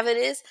post after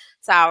this.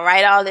 So I'll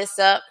write all this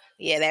up.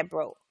 Yeah, that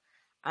broke.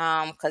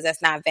 Because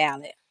that's not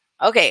valid.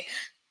 Okay.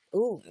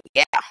 Ooh,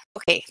 yeah.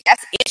 Okay,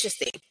 that's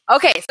interesting.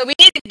 Okay, so we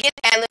need to get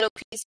that little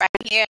piece right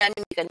here. Let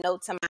me make a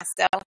note to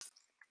myself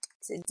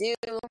to do.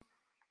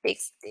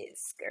 Fix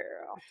this,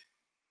 girl.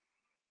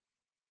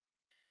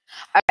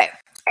 All right,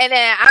 and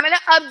then I'm gonna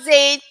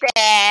update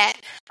that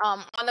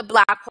on the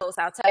blog post.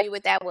 I'll tell you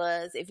what that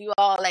was. If you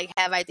all like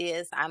have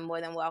ideas, I'm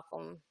more than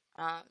welcome.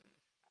 I'll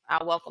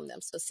welcome them.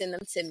 So send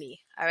them to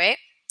me. All right.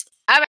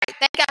 All right.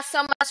 Thank y'all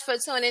so much for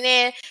tuning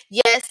in.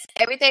 Yes,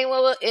 everything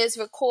is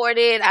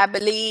recorded, I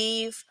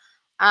believe.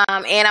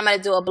 And I'm going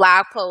to do a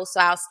blog post, so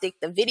I'll stick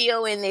the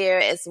video in there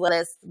as well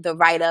as the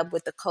write-up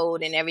with the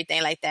code and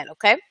everything like that,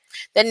 okay?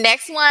 The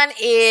next one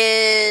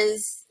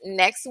is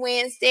next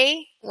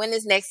Wednesday. When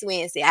is next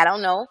Wednesday? I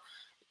don't know.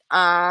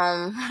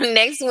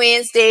 Next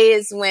Wednesday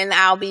is when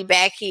I'll be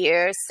back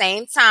here,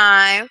 same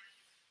time.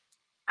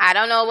 I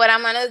don't know what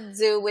I'm going to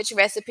do, which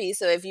recipe,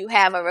 so if you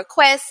have a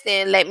request,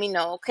 then let me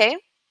know, okay?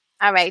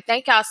 All right.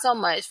 Thank y'all so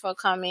much for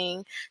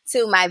coming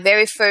to my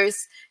very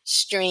first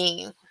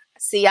stream.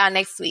 See y'all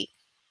next week.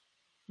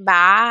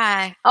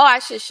 Bye. Oh, I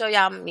should show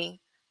y'all me.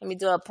 Let me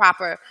do a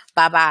proper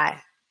bye-bye.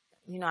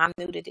 You know, I'm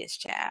new to this,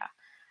 child.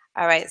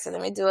 All right. So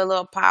let me do a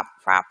little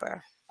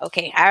proper.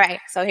 Okay. All right.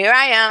 So here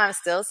I am. I'm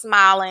still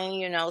smiling,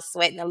 you know,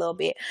 sweating a little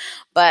bit.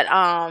 But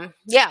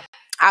yeah,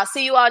 I'll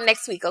see you all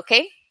next week.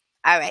 Okay.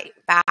 All right.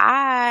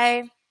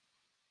 Bye.